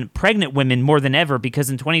it on pregnant women more than ever, because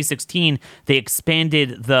in 2016 they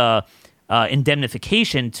expanded the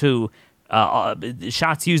indemnification to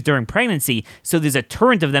shots used during pregnancy. So there's a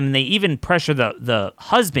torrent of them, and they even pressure the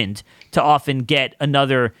husband to often get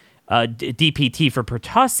another DPT for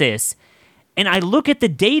pertussis. And I look at the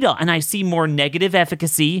data and I see more negative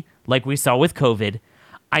efficacy, like we saw with COVID.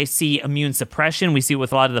 I see immune suppression. We see it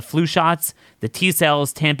with a lot of the flu shots, the T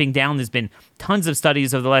cells tamping down. There's been tons of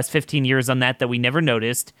studies over the last 15 years on that we never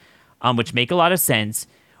noticed, which make a lot of sense.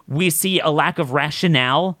 We see a lack of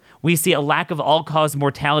rationale. We see a lack of all-cause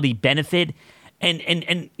mortality benefit.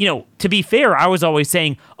 And to be fair, I was always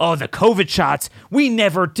saying, oh, the COVID shots, we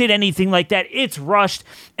never did anything like that. It's rushed.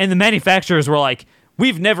 And the manufacturers were like,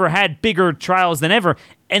 we've never had bigger trials than ever.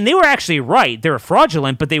 And they were actually right. They were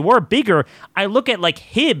fraudulent, but they were bigger. I look at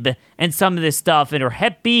Hib and some of this stuff, or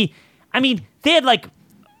Hep B. I mean, they had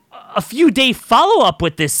a few day follow-up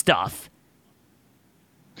with this stuff.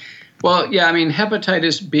 Well, yeah, I mean,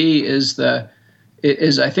 hepatitis B is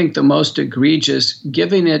I think the most egregious.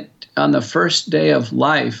 Giving it on the first day of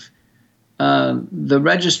life, the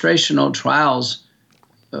registrational trials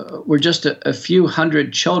were just a few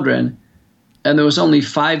hundred children, and there was only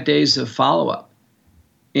 5 days of follow-up.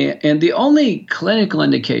 And the only clinical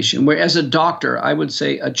indication, where as a doctor, I would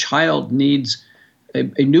say a child needs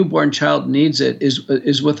a newborn child needs it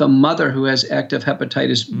is with a mother who has active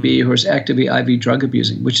hepatitis B, who is actively IV drug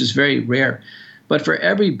abusing, which is very rare. But for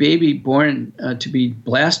every baby born to be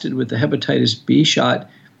blasted with the hepatitis B shot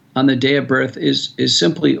on the day of birth is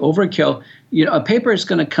simply overkill. A paper is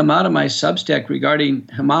going to come out of my Substack regarding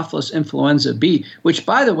Haemophilus influenza B, which,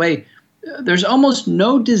 by the way, there's almost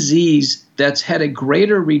no disease that's had a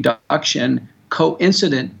greater reduction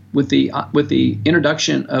coincident with the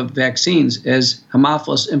introduction of vaccines as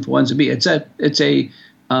Haemophilus influenza B. It's a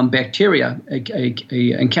bacteria, a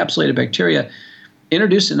encapsulated bacteria,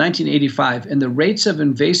 introduced in 1985, and the rates of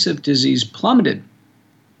invasive disease plummeted.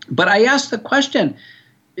 But I asked the question,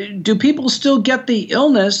 do people still get the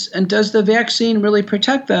illness, and does the vaccine really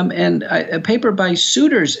protect them? And a paper by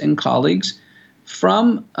Souders and colleagues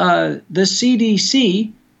from the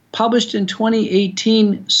CDC published in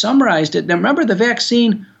 2018 summarized it. Now remember, the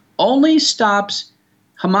vaccine only stops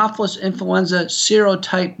Haemophilus influenza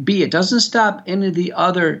serotype B. It doesn't stop any of the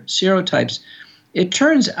other serotypes. It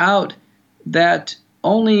turns out that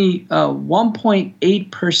only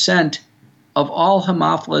 1.8% of all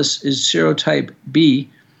Haemophilus is serotype B.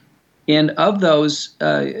 And of those,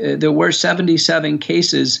 there were 77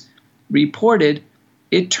 cases reported.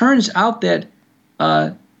 It turns out that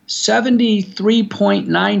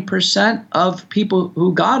 73.9% of people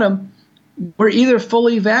who got them were either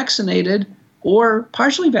fully vaccinated or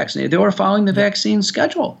partially vaccinated. They were following the vaccine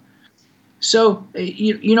schedule. So,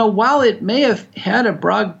 while it may have had a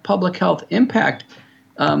broad public health impact,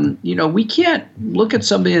 we can't look at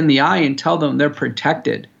somebody in the eye and tell them they're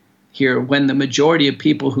protected here when the majority of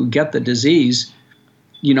people who get the disease,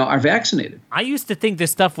 are vaccinated. I used to think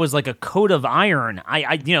this stuff was like a coat of iron.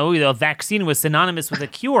 The vaccine was synonymous with a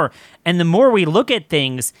cure. And the more we look at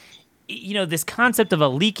things, this concept of a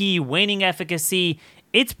leaky, waning efficacy,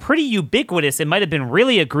 it's pretty ubiquitous. It might have been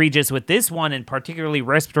really egregious with this one, and particularly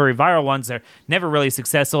respiratory viral ones are never really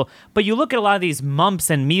successful. But you look at a lot of these mumps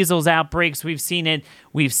and measles outbreaks, we've seen it.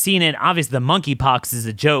 Obviously, the monkeypox is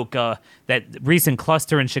a joke. That recent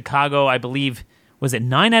cluster in Chicago, I believe, was it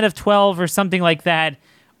 9 out of 12 or something like that,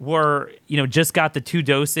 were, just got the 2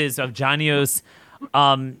 doses of Janios.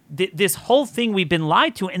 This whole thing we've been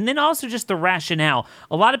lied to, and then also just the rationale.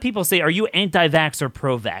 A lot of people say, are you anti-vax or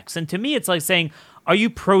pro-vax? And to me, it's like saying, are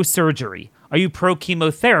you pro-surgery? Are you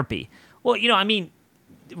pro-chemotherapy? Well,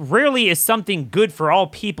 rarely is something good for all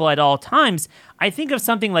people at all times. I think of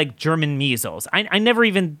something like German measles. I never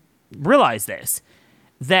even realized this,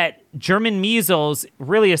 that German measles,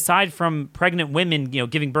 really aside from pregnant women,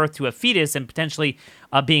 giving birth to a fetus and potentially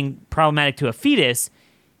being problematic to a fetus,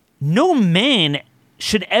 no man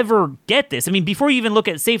should ever get this. I mean, before you even look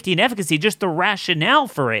at safety and efficacy, just the rationale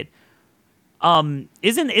for it.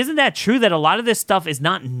 Isn't that true that a lot of this stuff is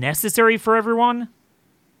not necessary for everyone?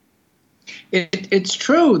 It's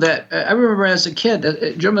true that I remember as a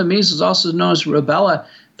kid, German measles, also known as rubella,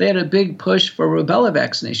 they had a big push for rubella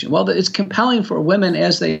vaccination. Well, it's compelling for women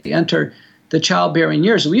as they enter the childbearing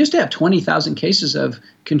years. We used to have 20,000 cases of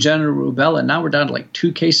congenital rubella. Now we're down to like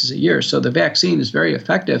 2 cases a year. So the vaccine is very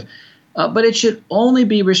effective. But it should only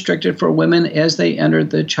be restricted for women as they enter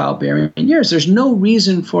the childbearing years. There's no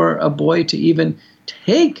reason for a boy to even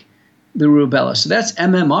take the rubella. So that's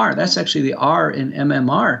MMR. That's actually the R in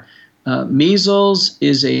MMR. Measles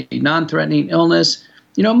is a non-threatening illness.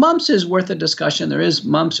 Mumps is worth a discussion. There is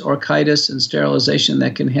mumps, orchitis, and sterilization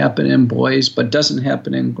that can happen in boys, but doesn't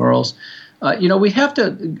happen in girls. We have to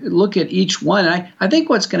look at each one. I think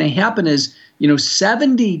what's going to happen is,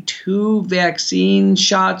 72 vaccine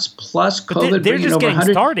shots plus COVID. They're just getting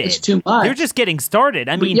started. It's too much. They're just getting started.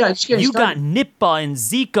 I mean, got Nipah and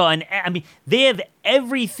Zika, and they have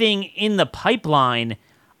everything in the pipeline.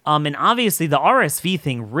 And obviously, the RSV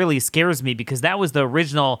thing really scares me because that was the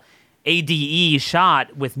original ADE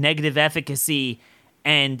shot with negative efficacy.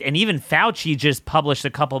 And even Fauci just published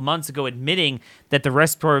a couple months ago admitting that the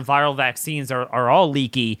respiratory viral vaccines are all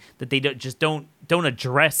leaky, that they don't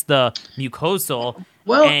address the mucosal,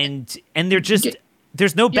 and they're just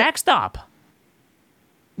there's no backstop.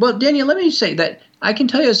 Well, Daniel, let me say that I can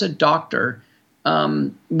tell you as a doctor,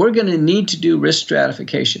 we're going to need to do risk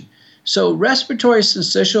stratification. So respiratory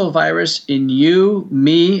syncytial virus in you,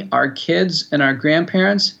 me, our kids, and our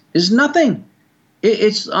grandparents is nothing.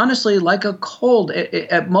 It's honestly like a cold.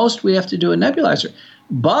 At most, we have to do a nebulizer.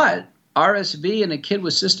 But RSV in a kid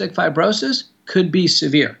with cystic fibrosis could be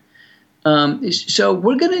severe. So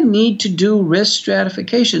we're going to need to do risk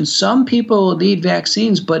stratification. Some people will need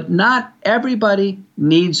vaccines, but not everybody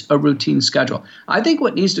needs a routine schedule. I think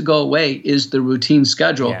what needs to go away is the routine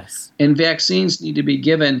schedule. Yes. And vaccines need to be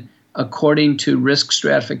given according to risk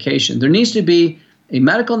stratification. There needs to be a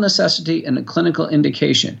medical necessity and a clinical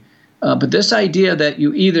indication. But this idea that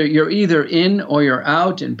you're either in or you're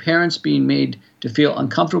out, and parents being made to feel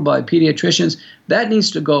uncomfortable by pediatricians, that needs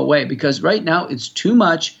to go away, because right now it's too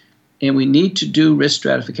much, and we need to do risk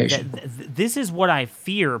stratification. This is what I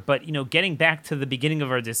fear. But getting back to the beginning of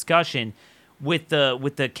our discussion with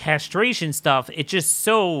the castration stuff, it's just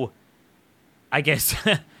so, I guess,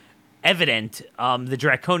 evident, the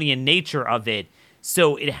draconian nature of it.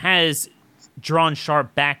 So it has drawn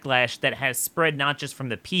sharp backlash that has spread not just from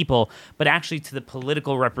the people, but actually to the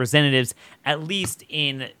political representatives, at least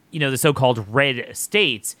in, the so-called red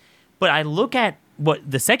states. But I look at what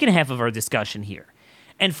the second half of our discussion here,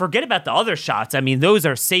 and forget about the other shots. I mean, those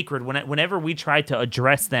are sacred. Whenever we try to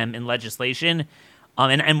address them in legislation,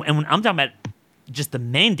 and when I'm talking about just the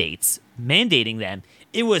mandating them,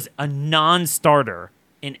 it was a non-starter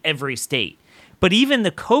in every state. But even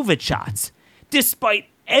the COVID shots, despite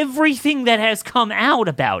everything that has come out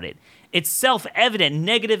about it, it's self-evident,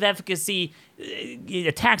 negative efficacy, it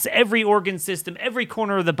attacks every organ system, every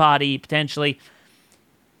corner of the body, potentially.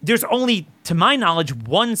 There's only, to my knowledge,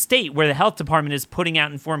 one state where the health department is putting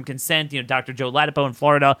out informed consent. Dr. Joe Ladapo in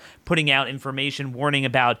Florida putting out information warning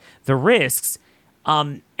about the risks.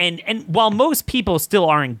 And while most people still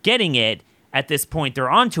aren't getting it at this point, they're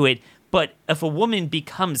onto it. But if a woman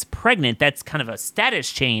becomes pregnant, that's kind of a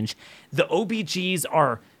status change. The OBGs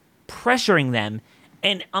are pressuring them.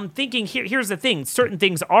 And I'm thinking, here's the thing. Certain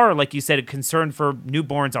things are, like you said, a concern for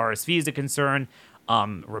newborns. RSV is a concern.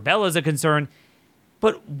 Rubella is a concern.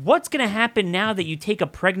 But what's going to happen now that you take a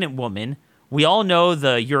pregnant woman? We all know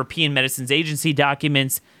the European Medicines Agency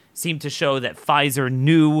documents seem to show that Pfizer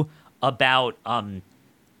knew about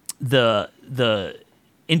the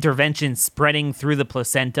intervention spreading through the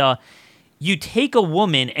placenta. You take a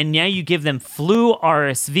woman and now you give them flu,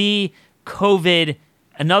 RSV, COVID,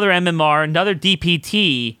 another MMR, another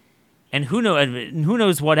DPT, and who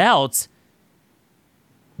knows what else.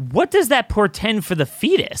 What does that portend for the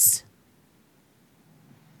fetus?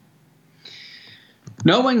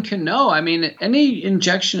 No one can know. I mean, any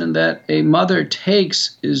injection that a mother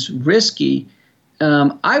takes is risky.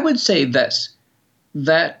 I would say this,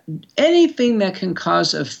 that anything that can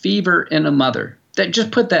cause a fever in a mother, that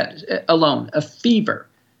just put that alone, a fever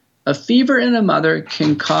in a mother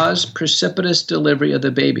can cause precipitous delivery of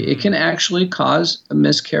the baby. It can actually cause a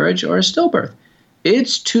miscarriage or a stillbirth.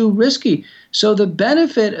 It's too risky. So the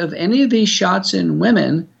benefit of any of these shots in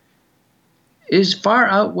women is far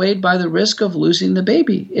outweighed by the risk of losing the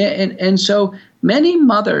baby. And so many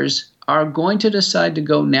mothers are going to decide to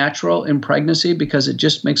go natural in pregnancy because it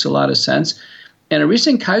just makes a lot of sense. And a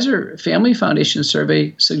recent Kaiser Family Foundation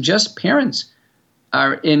survey suggests parents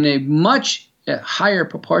are in a much higher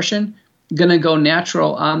proportion going to go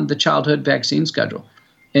natural on the childhood vaccine schedule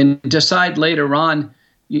and decide later on,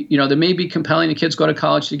 there may be compelling the kids go to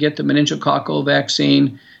college to get the meningococcal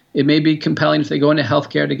vaccine. It may be compelling if they go into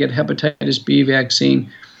healthcare to get hepatitis B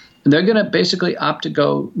vaccine. And they're going to basically opt to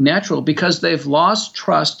go natural because they've lost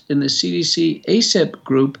trust in the CDC ACIP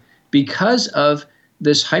group because of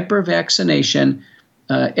this hyper-vaccination,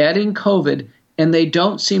 adding COVID, and they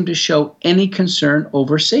don't seem to show any concern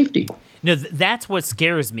over safety. No, that's what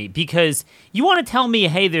scares me, because you want to tell me,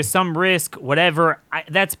 hey, there's some risk, whatever,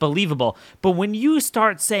 that's believable. But when you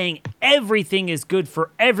start saying everything is good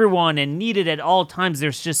for everyone and needed at all times,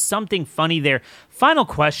 there's just something funny there. Final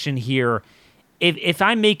question here. If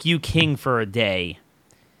I make you king for a day,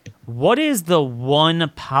 what is the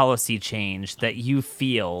one policy change that you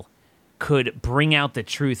feel could bring out the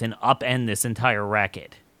truth and upend this entire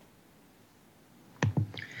racket?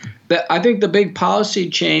 I think the big policy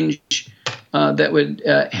change that would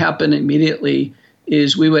happen immediately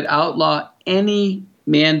is we would outlaw any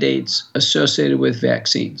mandates associated with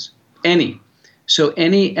vaccines. Any. So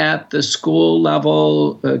any at the school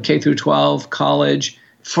level, K through 12, college,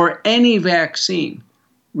 for any vaccine,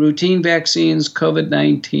 routine vaccines,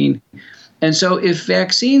 COVID-19. And so if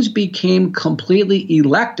vaccines became completely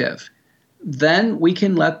elective, then we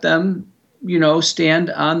can let them stand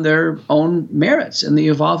on their own merits in the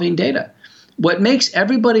evolving data. What makes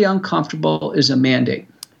everybody uncomfortable is a mandate.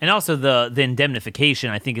 And also the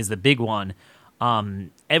indemnification, I think, is the big one.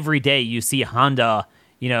 Every day you see Honda,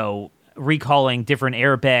 recalling different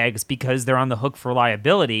airbags because they're on the hook for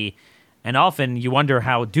liability. And often you wonder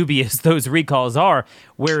how dubious those recalls are.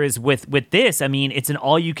 Whereas with this, I mean, it's an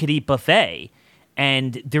all-you-could-eat buffet.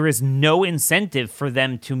 And there is no incentive for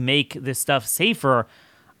them to make this stuff safer.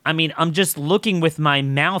 I mean, I'm just looking with my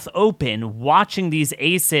mouth open, watching these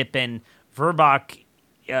ACIP and VRBOC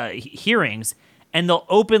hearings, and they'll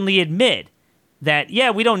openly admit that,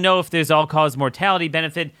 we don't know if there's all-cause mortality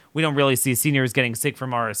benefit. We don't really see seniors getting sick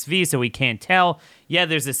from RSV, so we can't tell. Yeah,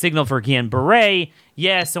 there's a signal for Guillain-Barré.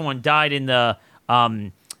 Yeah, someone died in the,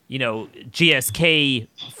 GSK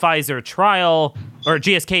Pfizer trial, or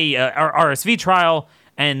GSK RSV trial,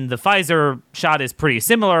 and the Pfizer shot is pretty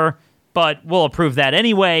similar, but we'll approve that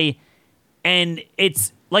anyway. And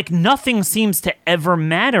it's like nothing seems to ever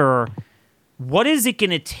matter. What is it going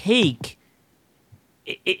to take?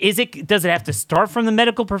 Does it have to start from the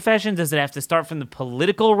medical profession? Does it have to start from the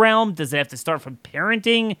political realm? Does it have to start from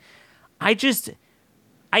parenting? I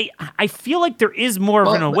feel like there is more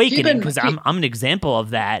of an awakening, because I'm an example of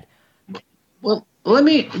that. Well, let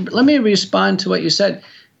me respond to what you said.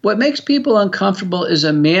 What makes people uncomfortable is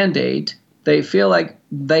a mandate. They feel like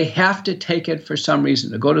they have to take it for some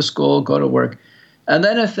reason, to go to school, go to work. And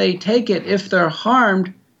then if they take it, if they're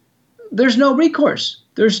harmed, there's no recourse.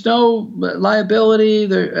 There's no liability.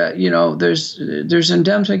 There's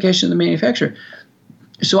indemnification of the manufacturer.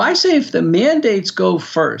 So I say if the mandates go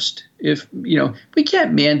first, we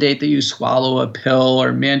can't mandate that you swallow a pill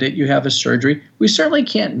or mandate you have a surgery. We certainly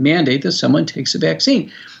can't mandate that someone takes a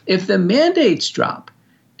vaccine. If the mandates drop,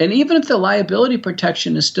 and even if the liability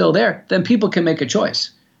protection is still there, then people can make a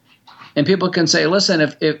choice. And people can say, listen,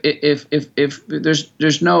 if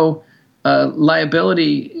there's no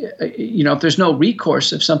liability, if there's no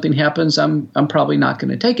recourse, if something happens, I'm probably not going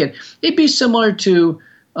to take it. It'd be similar to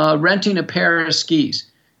renting a pair of skis.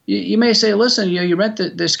 You may say, listen, you rent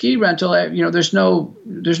the ski rental. There's no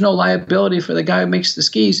liability for the guy who makes the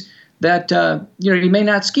skis. That you may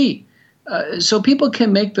not ski. So people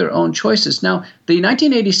can make their own choices. Now, the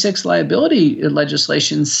 1986 liability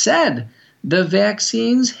legislation said the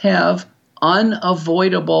vaccines have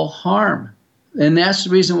unavoidable harm. And that's the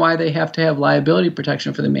reason why they have to have liability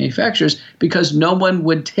protection for the manufacturers, because no one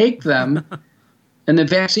would take them and the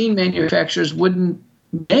vaccine manufacturers wouldn't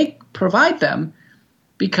provide them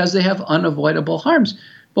because they have unavoidable harms.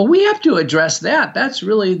 But we have to address that. That's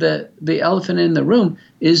really the elephant in the room,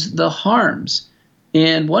 is the harms.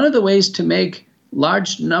 And one of the ways to make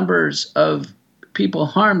large numbers of people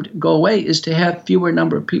harmed go away is to have fewer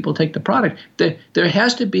number of people take the product. There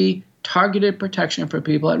has to be targeted protection for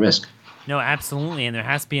people at risk. No, absolutely. And there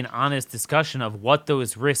has to be an honest discussion of what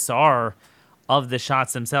those risks are of the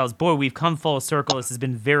shots themselves. Boy, we've come full circle. This has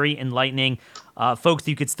been very enlightening. Folks,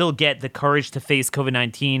 you could still get The Courage to Face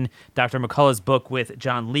COVID-19, Dr. McCullough's book with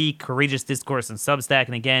John Lee, Courageous Discourse and Substack.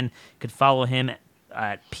 And again, you could follow him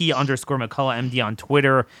at P_McCullough MD on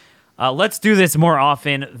Twitter. Let's do this more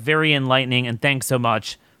often. Very enlightening. And thanks so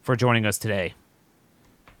much for joining us today.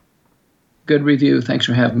 Good review. Thanks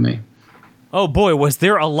for having me. Oh boy, was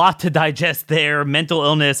there a lot to digest there. Mental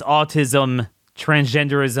illness, autism,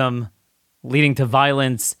 transgenderism, leading to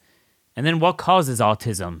violence, and then what causes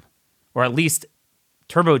autism, or at least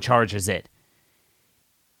turbocharges it.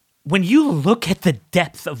 When you look at the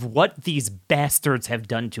depth of what these bastards have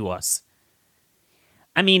done to us,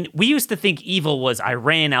 I mean, we used to think evil was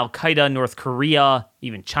Iran, Al-Qaeda, North Korea,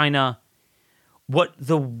 even China. What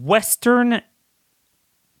the Western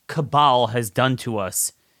cabal has done to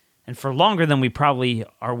us, and for longer than we probably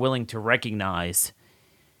are willing to recognize,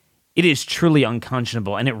 it is truly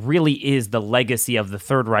unconscionable, and it really is the legacy of the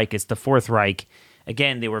Third Reich. It's the Fourth Reich.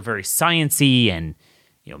 Again, they were very sciencey and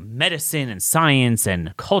medicine and science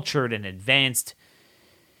and cultured and advanced.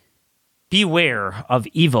 Beware of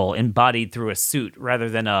evil embodied through a suit rather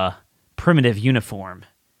than a primitive uniform,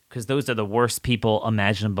 because those are the worst people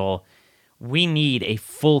imaginable. We need a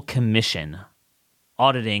full commission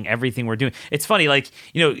auditing everything we're doing. It's funny,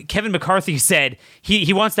 Kevin McCarthy said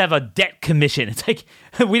he wants to have a debt commission. It's like,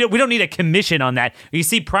 we don't need a commission on that. You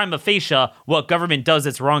see prima facie what government does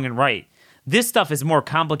that's wrong and right. This stuff is more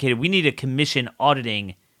complicated. We need a commission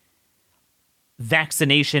auditing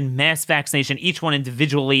vaccination, mass vaccination, each one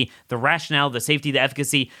individually, the rationale, the safety, the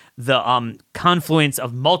efficacy, the confluence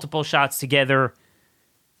of multiple shots together.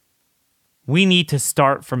 We need to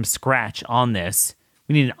start from scratch on this.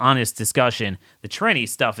 We need an honest discussion. The tranny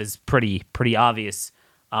stuff is pretty obvious.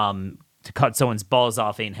 To cut someone's balls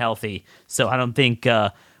off ain't healthy. So I don't think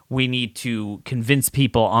we need to convince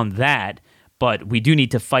people on that. But we do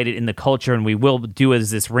need to fight it in the culture, and we will do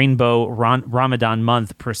as this Rainbow Ramadan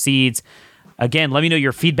month proceeds. Again, let me know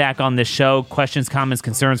your feedback on this show. Questions, comments,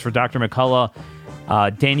 concerns for Dr. McCullough.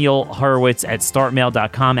 Daniel Horowitz at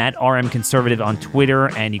startmail.com, at rmconservative on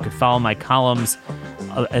Twitter, and you can follow my columns,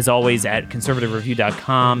 as always, at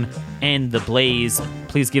conservativereview.com and The Blaze.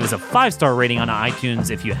 Please give us a 5-star rating on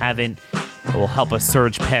iTunes if you haven't. It will help us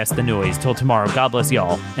surge past the noise. Till tomorrow, God bless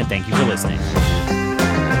y'all, and thank you for listening.